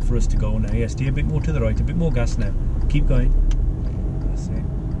a gap for us to go now. Yeah, steer a bit more to the right, a bit more gas now. Keep going. That's it.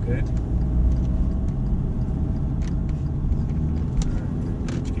 Good.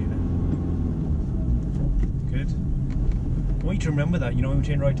 Good. I want you to remember that, you know, when we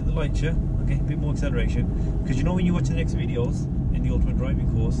turn right at the lights, yeah? Okay, a bit more acceleration. Because you know when you watch the next videos in the ultimate driving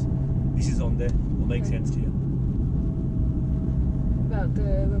course, this is on there. Will make sense to you. About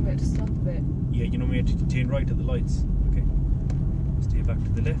when we had to stop a bit. Yeah, you know we have to turn right at the lights. Okay. Steer back to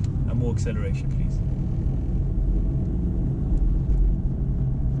the left and more acceleration, please.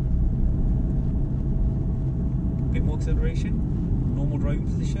 Bit more acceleration. Normal driving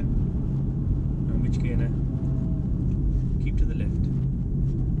position. And which gear now? Keep to the left.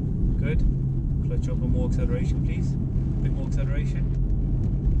 Good. Clutch up and more acceleration, please. Bit more acceleration.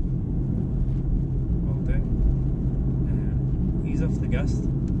 Well done. Ease off the gas.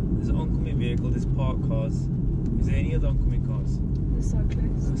 There's an oncoming vehicle, there's parked cars. Is there any other oncoming cars? The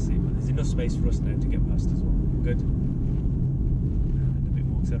cyclists. Let's see, but there's enough space for us now to get past as well. Good. And a bit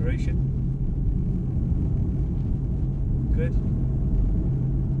more acceleration. Good.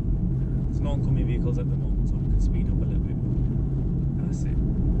 There's no oncoming vehicles at the moment, so we can speed up a little bit more. That's it.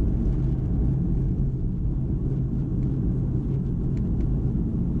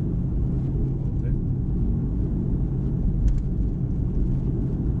 Well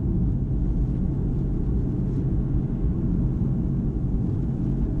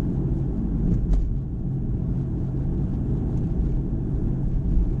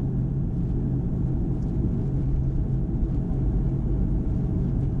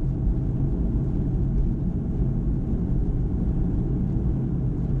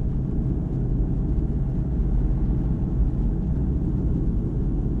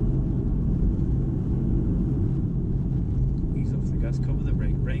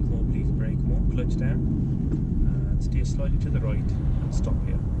steer slightly to the right and stop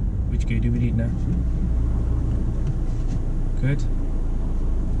here. Which gear do we need now? Good.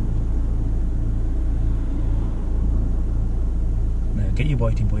 Now get your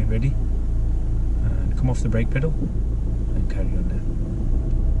biting point ready and come off the brake pedal and carry on now.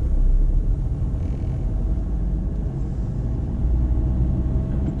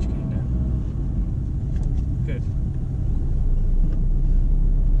 And which gear now? Good.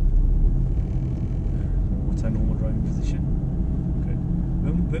 What's our normal driving position? Good.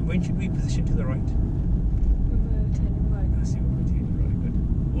 When should we position to the right? When we're turning right. I see, when we're turning right, good.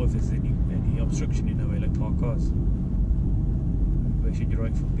 Or if there's any obstruction in our way, like parked cars. Where should your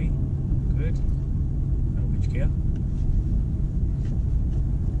right foot be? Good. And which gear?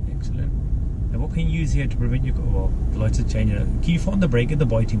 Excellent. Now what can you use here to prevent your... Well, the lights are changing. Keep your foot on the brake at the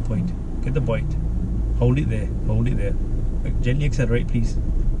biting point. Get the bite. Hold it there. Hold it there. Gently accelerate, please.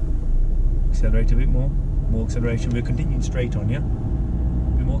 Accelerate a bit more. More acceleration. We're continuing straight on, yeah? A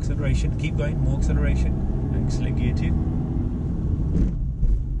bit more acceleration. Keep going. More acceleration. And select gear 2.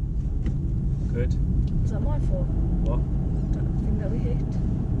 Good. Was that my fault? What? That thing that we hit?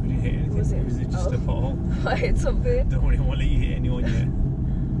 We didn't hit anything. Was it? Was it just a pothole? I hit something. Don't worry, I won't let you hit anyone yet.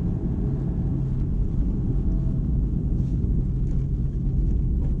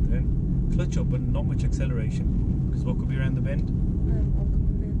 Then clutch up, but not much acceleration. Because what could be around the bend?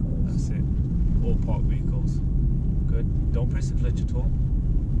 Oncoming vehicles. That's it. All parked vehicles. Good. Don't press the clutch at all.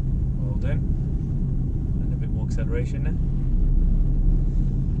 Well done. And a bit more acceleration now.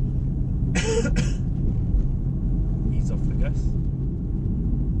 Ease off the gas.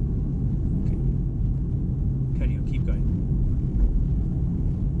 Okay. Carry on, keep going.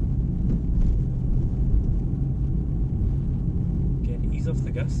 Again, ease off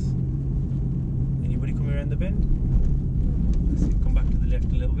the gas. Anybody coming around the bend? That's it. Come back to the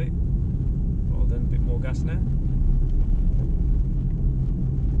left a little bit. Well done, a bit more gas now.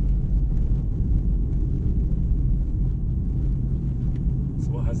 So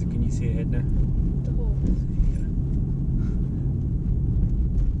what hazard can you see ahead now? The horse. Yeah.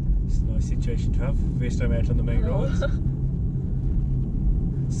 It's a nice situation to have. First time out on the main road.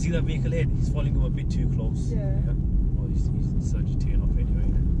 See that vehicle ahead? He's following him a bit too close. Yeah. Well, he's decided to turn off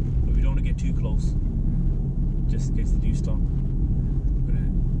anyway. But we don't want to get too close. Just in case they do stop.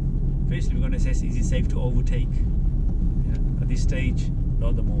 Firstly, we're going to assess, is it safe to overtake? Yeah. At this stage,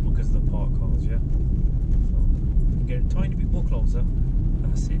 not at the moment because of the parked cars, yeah? So, get a tiny bit more closer.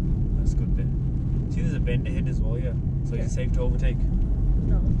 That's it. That's good there. See, there's a bend ahead as well, yeah? So Yeah. is it safe to overtake?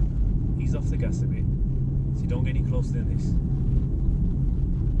 No. Ease off the gas a bit. So you don't get any closer than this.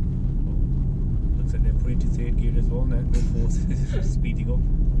 Oh, looks like they're putting to third gear as well now. Go fourth. Speeding up.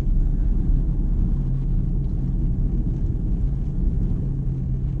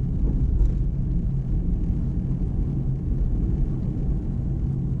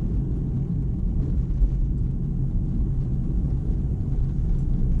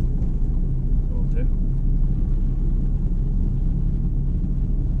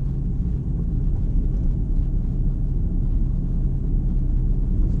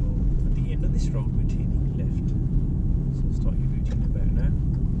 Road we're turning left, so start your routine about now.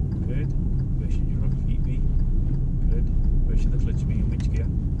 Good. Where should your right feet be? Good. Where should the clutch be in which gear?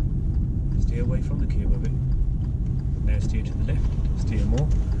 Stay away from the curb a bit. Now steer to the left. Steer more.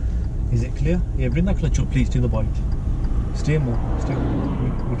 Is it clear? Yeah, bring that clutch up please to the bite. Steer more. Steer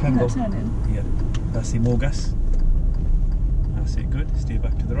more. We can go. Turning. Yeah. That's it. More gas. That's it. Good. Steer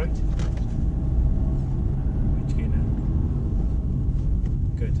back to the right. Which gear now?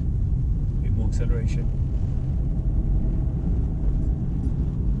 Good. More acceleration.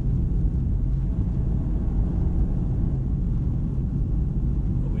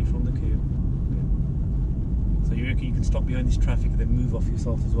 Away from the curb. Good. So you reckon you can stop behind this traffic and then move off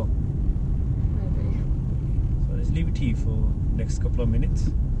yourself as well? Maybe. So let's leave it to you for the next couple of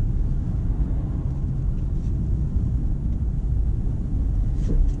minutes.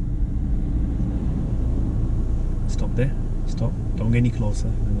 Stop there. Stop. Don't get any closer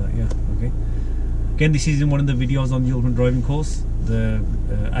than that, yeah, okay. Again, this is in one of the videos on the Ultimate Driving course, the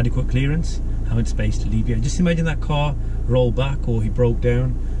adequate clearance, having space to leave here. Just imagine that car rolled back or he broke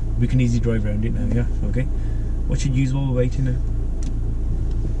down. We can easily drive around it now, yeah, okay. What should you use while we're waiting now?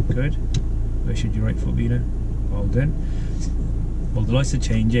 Good. Where should your right foot be now? Well done. Well, the lights are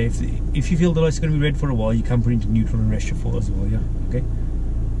changed, yeah. If you feel the lights are going to be red for a while, you can put into neutral and rest your foot as well, yeah, okay.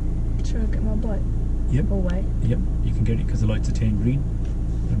 Should I get my bike? Yep. Or wait? Yep, you can get it because the lights are turning green.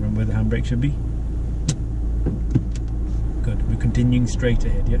 And remember where the handbrake should be. Good, we're continuing straight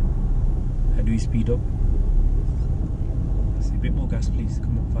ahead, yeah? How do we speed up? See, a bit more gas please,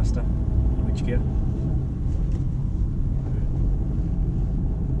 come on, faster. Which gear?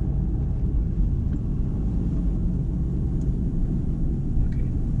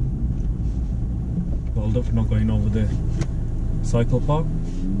 hold up for not going over the cycle park.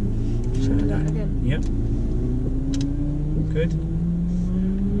 Should do that again. Yep. Good.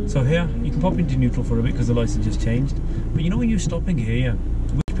 So here, you can pop into neutral for a bit because the lights have just changed. But you know when you're stopping here, yeah,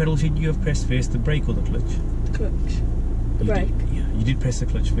 which pedal should you have pressed first, the brake or the clutch? The clutch. The brake. Yeah, you did press the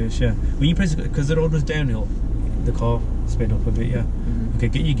clutch first, yeah. When you press it, because the road was downhill, the car sped up a bit, yeah. Okay,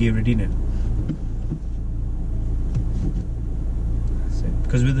 get your gear ready now. That's it.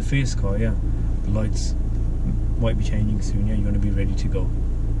 Because with the first car, yeah, the lights might be changing soon, yeah, you want to be ready to go.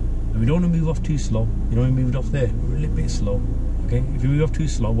 And we don't want to move off too slow. You don't want to move it off there, we're a little bit slow. Okay, if you move off too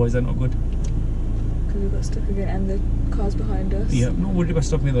slow, why is that not good? Because we got stuck again and the car's behind us. Yeah, I'm not worried about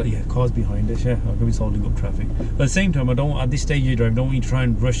stopping that. Yeah, car's behind us, yeah. I'm going to be holding up traffic. But at the same time, I don't, at this stage of your drive, I don't want you to try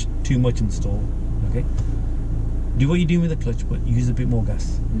and rush too much and stall. Okay? Do what you're doing with the clutch, but use a bit more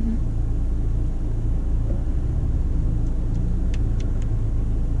gas.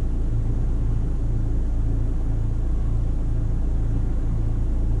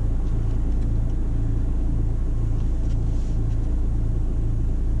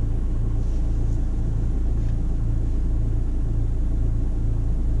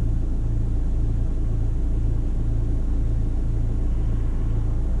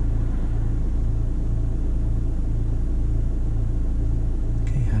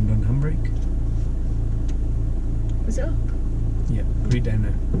 Is it up? Yeah, put it down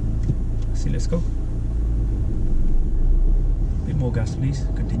now. See, let's go. Bit more gas, please.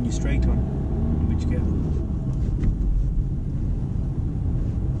 Continue straight on. Which gear?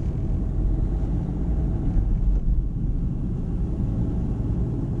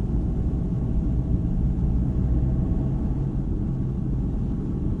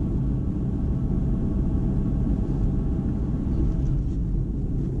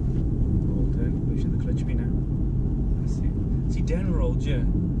 Down roads, yeah,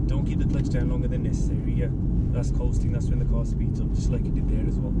 don't keep the clutch down longer than necessary, yeah. That's coasting, that's when the car speeds up, just like it did there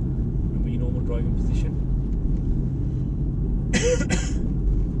as well. Remember your normal driving position.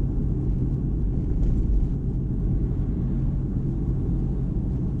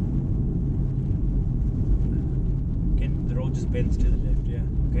 Again, the road just bends to the left, yeah.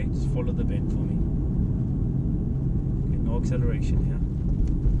 Okay, just follow the bend for me. Okay, no acceleration, yeah.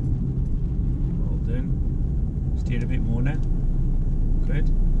 Well done. Steer a bit more now. Good.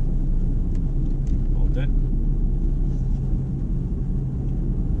 Hold it.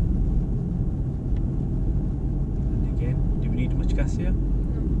 And again, do we need much gas here? No.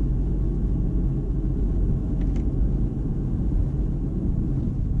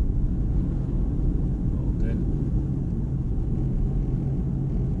 Hold it.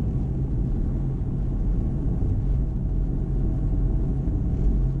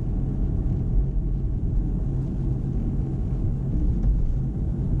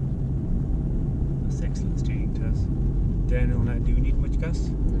 Excellent steering, Tazz. Downhill now, do we need much gas?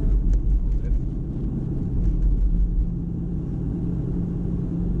 No.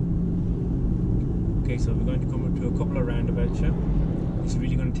 Okay, so we're going to come up to a couple of roundabouts here. It's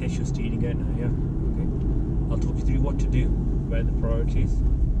really going to test your steering out now, yeah? Okay. I'll talk you through what to do, where the priorities. A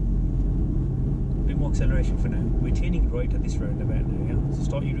bit more acceleration for now. We're turning right at this roundabout now, yeah? So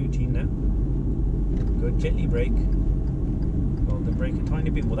start your routine now. Good, gently brake. The brake a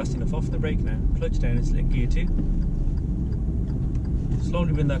tiny bit more, that's enough. Off the brake now, clutch down and select gear 2.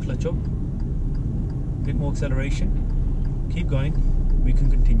 Slowly bring that clutch up. A bit more acceleration. Keep going, we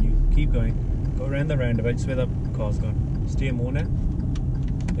can continue. Keep going. Go around the roundabout, just where that car's gone. Steer more now.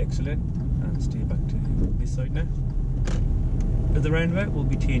 Excellent. And steer back to this side now. At the roundabout, we'll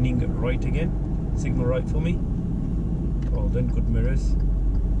be turning right again. Signal right for me. Well done, good mirrors.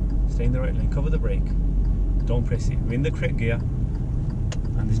 Stay in the right lane, cover the brake. Don't press it. We're in the correct gear.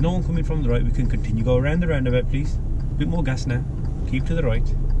 And there's no one coming from the right, we can continue. Go around the roundabout, please. A bit more gas now. Keep to the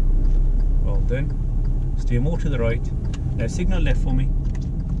right. Well done. Steer more to the right. Now signal left for me.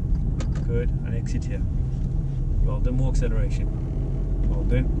 Good. And exit here. Well done. More acceleration. Well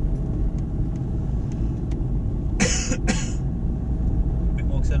done. A bit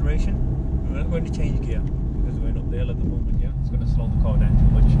more acceleration. We're not going to change gear because we're going uphill at the moment, yeah? It's going to slow the car down too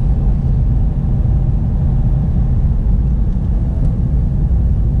much.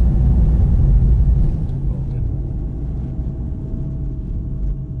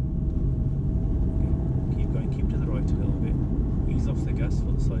 Off the gas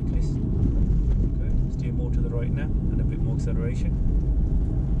for the cyclist. Okay, steer more to the right now and a bit more acceleration.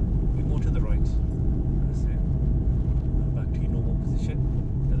 A bit more to the right. That's it. And back to your normal position.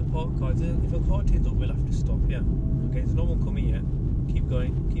 Now the park car, if a car turns up, we'll have to stop here. Okay, there's no one coming yet. Keep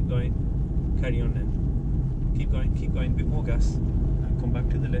going, carry on now. Keep going, a bit more gas and come back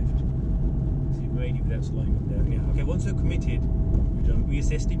to the left. So you've made it without slowing them down, yeah. Okay, once we're committed, we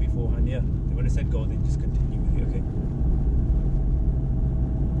assessed it beforehand, yeah. Then when I said go, then just continue with it, okay?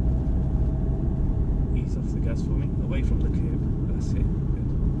 Ease off the gas for me, away from the curb. That's it. Good.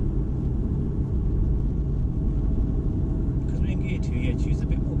 Because we're in gear 2, yeah, choose a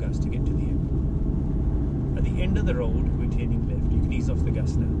bit more gas to get to the end. At the end of the road, we're turning left. You can ease off the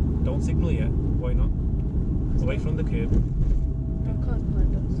gas now. Don't signal yet. Why not? Away from the curb. No cars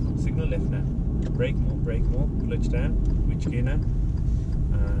behind us. Signal left now. Brake more. Clutch down. Which gear now?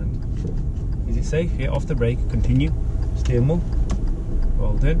 And is it safe? Yeah, off the brake. Continue. Steer more.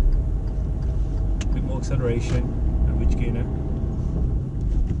 Well done. A bit more acceleration. And which gear now?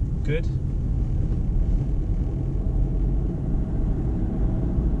 Good.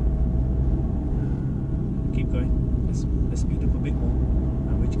 Keep going. Let's speed up a bit more.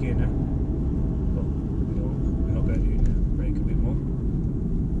 And which gear now? Well, we're not going to do it now. Brake a bit more.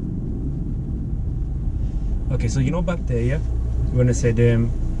 Okay, so you know back there, yeah? When I said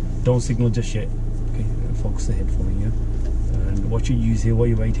don't signal just yet. Okay, focus the head for me, yeah? And what you use here while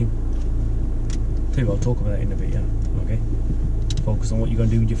you're waiting. Tell you what, I'll talk about that in a bit, yeah? Okay? Focus on what you're going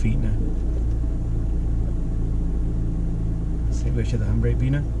to do with your feet now. See where should the handbrake be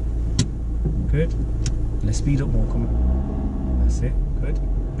now? Good. Let's speed up more, come on. That's it, good.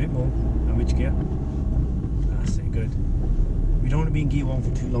 A bit more. And which gear? That's it, good. We don't want to be in gear 1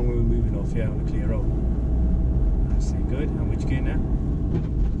 for too long when we're moving off, yeah, on a clear road. That's it, good. And which gear now?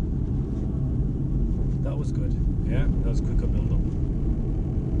 That was good, yeah, that was a quicker build up.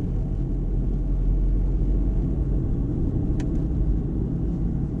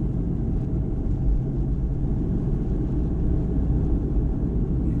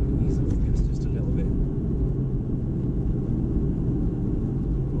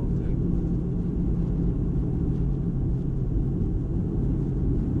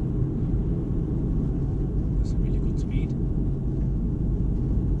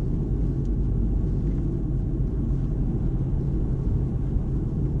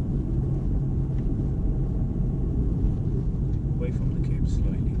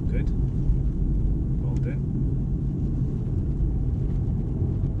 Slightly, good. Well done.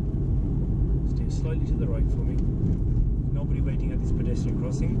 Steer slightly to the right for me. Nobody waiting at this pedestrian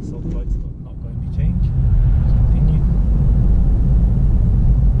crossing, so the lights are not going to be changed. Just continue.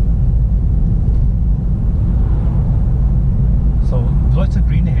 So the lights are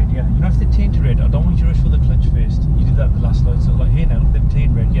green ahead, yeah. You know if they turn to red, I don't want you to rush for the clutch first. You did that at the last light, so like here now, they've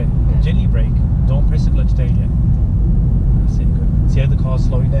turned red, yeah. Gently brake, don't press the clutch down yet. That's it, good. See how the car's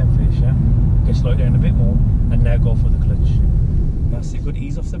slowing down first, yeah? Okay, slow it down a bit more, and now go for the clutch. That's it, good.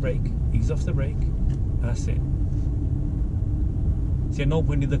 Ease off the brake. Ease off the brake. That's it. See, at no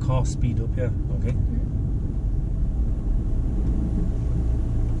point did the car speed up, yeah? Okay.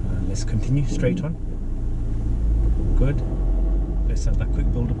 Let's continue straight on. Good. Let's have that quick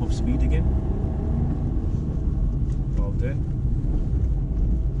build up of speed again. Well done.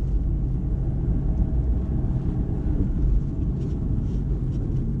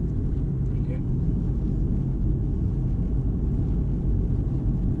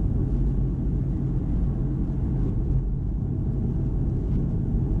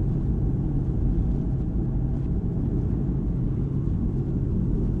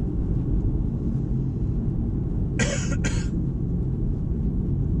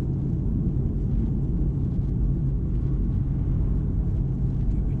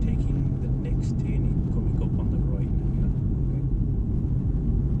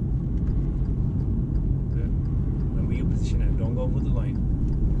 Over the line.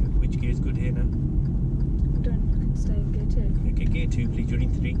 Which gear is good here now? Don't stay in gear 2. Okay, gear 2, please. You're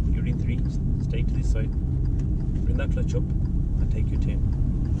in 3. You're in 3. Stay to this side. Bring that clutch up and take your turn.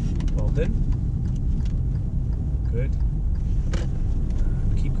 Well done. Good.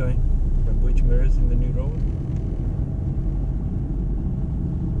 And keep going. Remember which mirrors in the new road.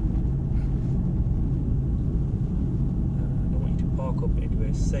 And I want you to park up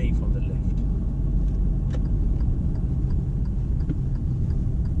anywhere safe on the left.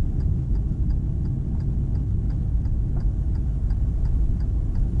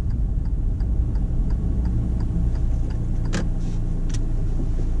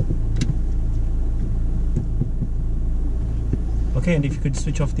 Okay, and if you could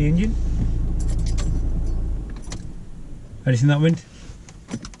switch off the engine. How do you think that went?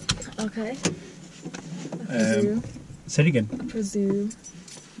 Okay. I presume. Say it again. I presume.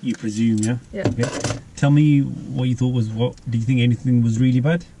 You presume, yeah? Yeah. Okay. Tell me what you thought was, what do you think anything was really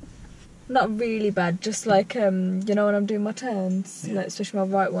bad? Not really bad, just like, you know when I'm doing my turns, Yeah. like especially my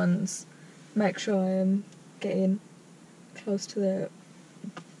right ones, make sure I am getting close to the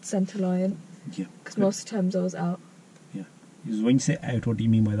centre line. Yeah. Because most of the times I was out. Yeah. When you say out, what do you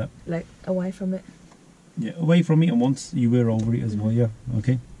mean by that? Like, away from it. Yeah, away from it, and once you were over it as well, yeah.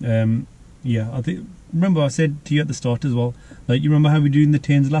 Okay. Yeah, I think, remember I said to you at the start as well, like, you remember how we were doing the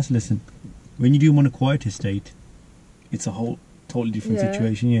turns last lesson? When you do them on a quieter state, it's a whole totally different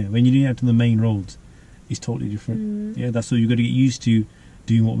situation, yeah. When you're doing it out to the main roads, it's totally different. Yeah, that's what you've got to get used to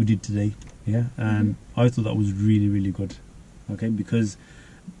doing what we did today, yeah. And I thought that was really, really good, okay, because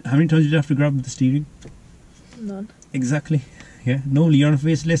how many times did you have to grab the steering? None. Exactly. Yeah, normally you're on a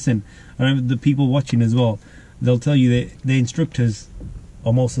first lesson, and the people watching as well, they'll tell you that the instructors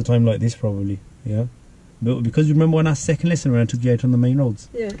are most of the time like this probably, yeah. But because you remember when our second lesson when I took you out on the main roads,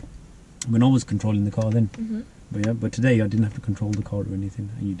 yeah, when I was controlling the car then, but yeah, but today I didn't have to control the car or anything,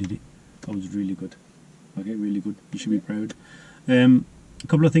 and you did it. That was really good. Okay, really good. You should be proud. A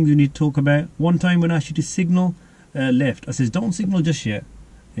couple of things we need to talk about. One time when I asked you to signal left, I says don't signal just yet.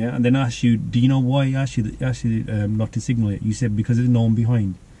 Yeah, and then I asked you, do you know why I asked you not to signal it? You said because there's no one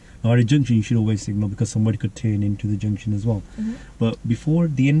behind. Now at a junction you should always signal because somebody could turn into the junction as well. But before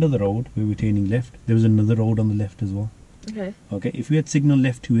the end of the road where we're turning left, there was another road on the left as well. Okay. Okay, if we had signaled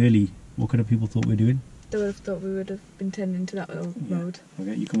left too early, what could have people thought we're doing? They would have thought we would have been turning into that road.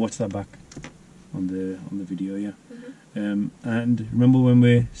 Okay, you can watch that back on the video, yeah. And remember when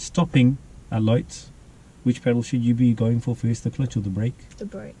we're stopping at lights, which pedal should you be going for first, the clutch or the brake? The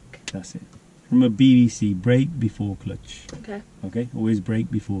brake. That's it. Remember BBC, brake before clutch. Okay. Okay, always brake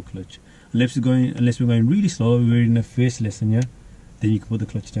before clutch. Unless we're going really slow, we're in the first lesson, yeah. Then you can put the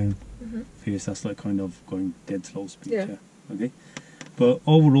clutch down first. That's like kind of going dead slow speed. Yeah. Okay. But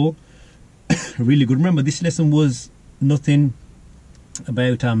overall, really good. Remember, this lesson was nothing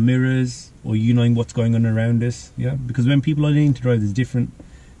about our mirrors or you knowing what's going on around us. Yeah. Because when people are learning to drive, there's different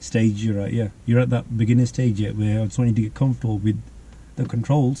stage you're at. Yeah, you're at that beginner stage yet where I just want you to get comfortable with the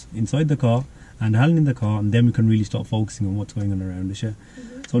controls inside the car and handling the car, and then we can really start focusing on what's going on around us. Yeah.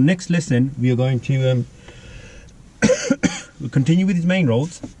 So next lesson we are going to we'll continue with these main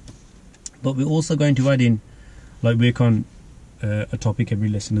roads, but we're also going to add in, like, work on a topic every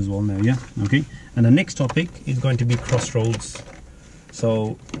lesson as well now. Yeah. Okay. And the next topic is going to be crossroads.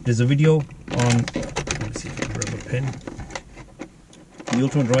 So there's a video on, let's see if I can grab a pen. The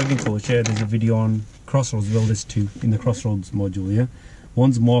ultimate driving course, yeah, there's a video on crossroads. Well, there's two in the crossroads module, yeah.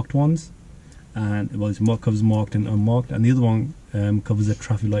 One's marked ones, and well, it's covers marked and unmarked, and the other one covers the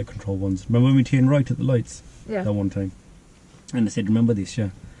traffic light control ones. Remember when we turned right at the lights? Yeah. That one time. And I said, remember this, yeah.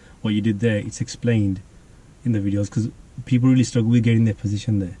 What you did there, it's explained in the videos because people really struggle with getting their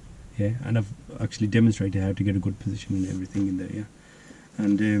position there, yeah. And I've actually demonstrated how to get a good position and everything in there, yeah.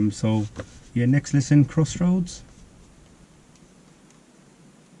 And so, yeah, next lesson, crossroads.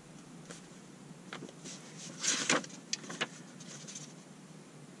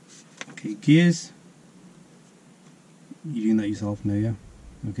 Okay, gears. You're doing that yourself now, yeah?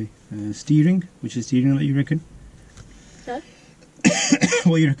 Okay. Steering. Which is steering like you reckon? Huh?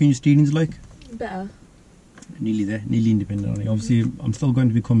 What you reckon your steering's like? Better. Nearly there, nearly independent on it. Obviously, I'm still going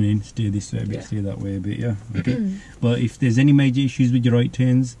to be coming in, steer this way a bit, steer that way a bit, yeah? Okay. But if there's any major issues with your right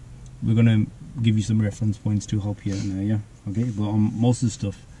turns, we're going to give you some reference points to help you out now, yeah? Okay. But on most of the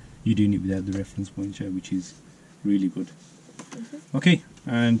stuff, you're doing it without the reference points, yeah, which is really good. Okay,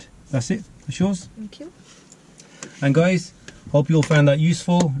 and that's it. That's yours. Thank you. And guys, hope you all found that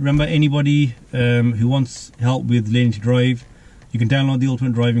useful. Remember, anybody who wants help with learning to drive, you can download the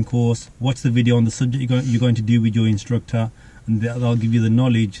Ultimate Driving course, watch the video on the subject you're going to do with your instructor, and that'll give you the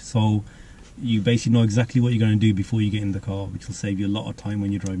knowledge, so you basically know exactly what you're going to do before you get in the car, which will save you a lot of time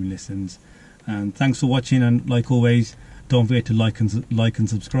when you're driving lessons. And thanks for watching, and like always, don't forget to like and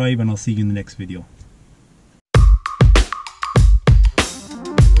subscribe, and I'll see you in the next video.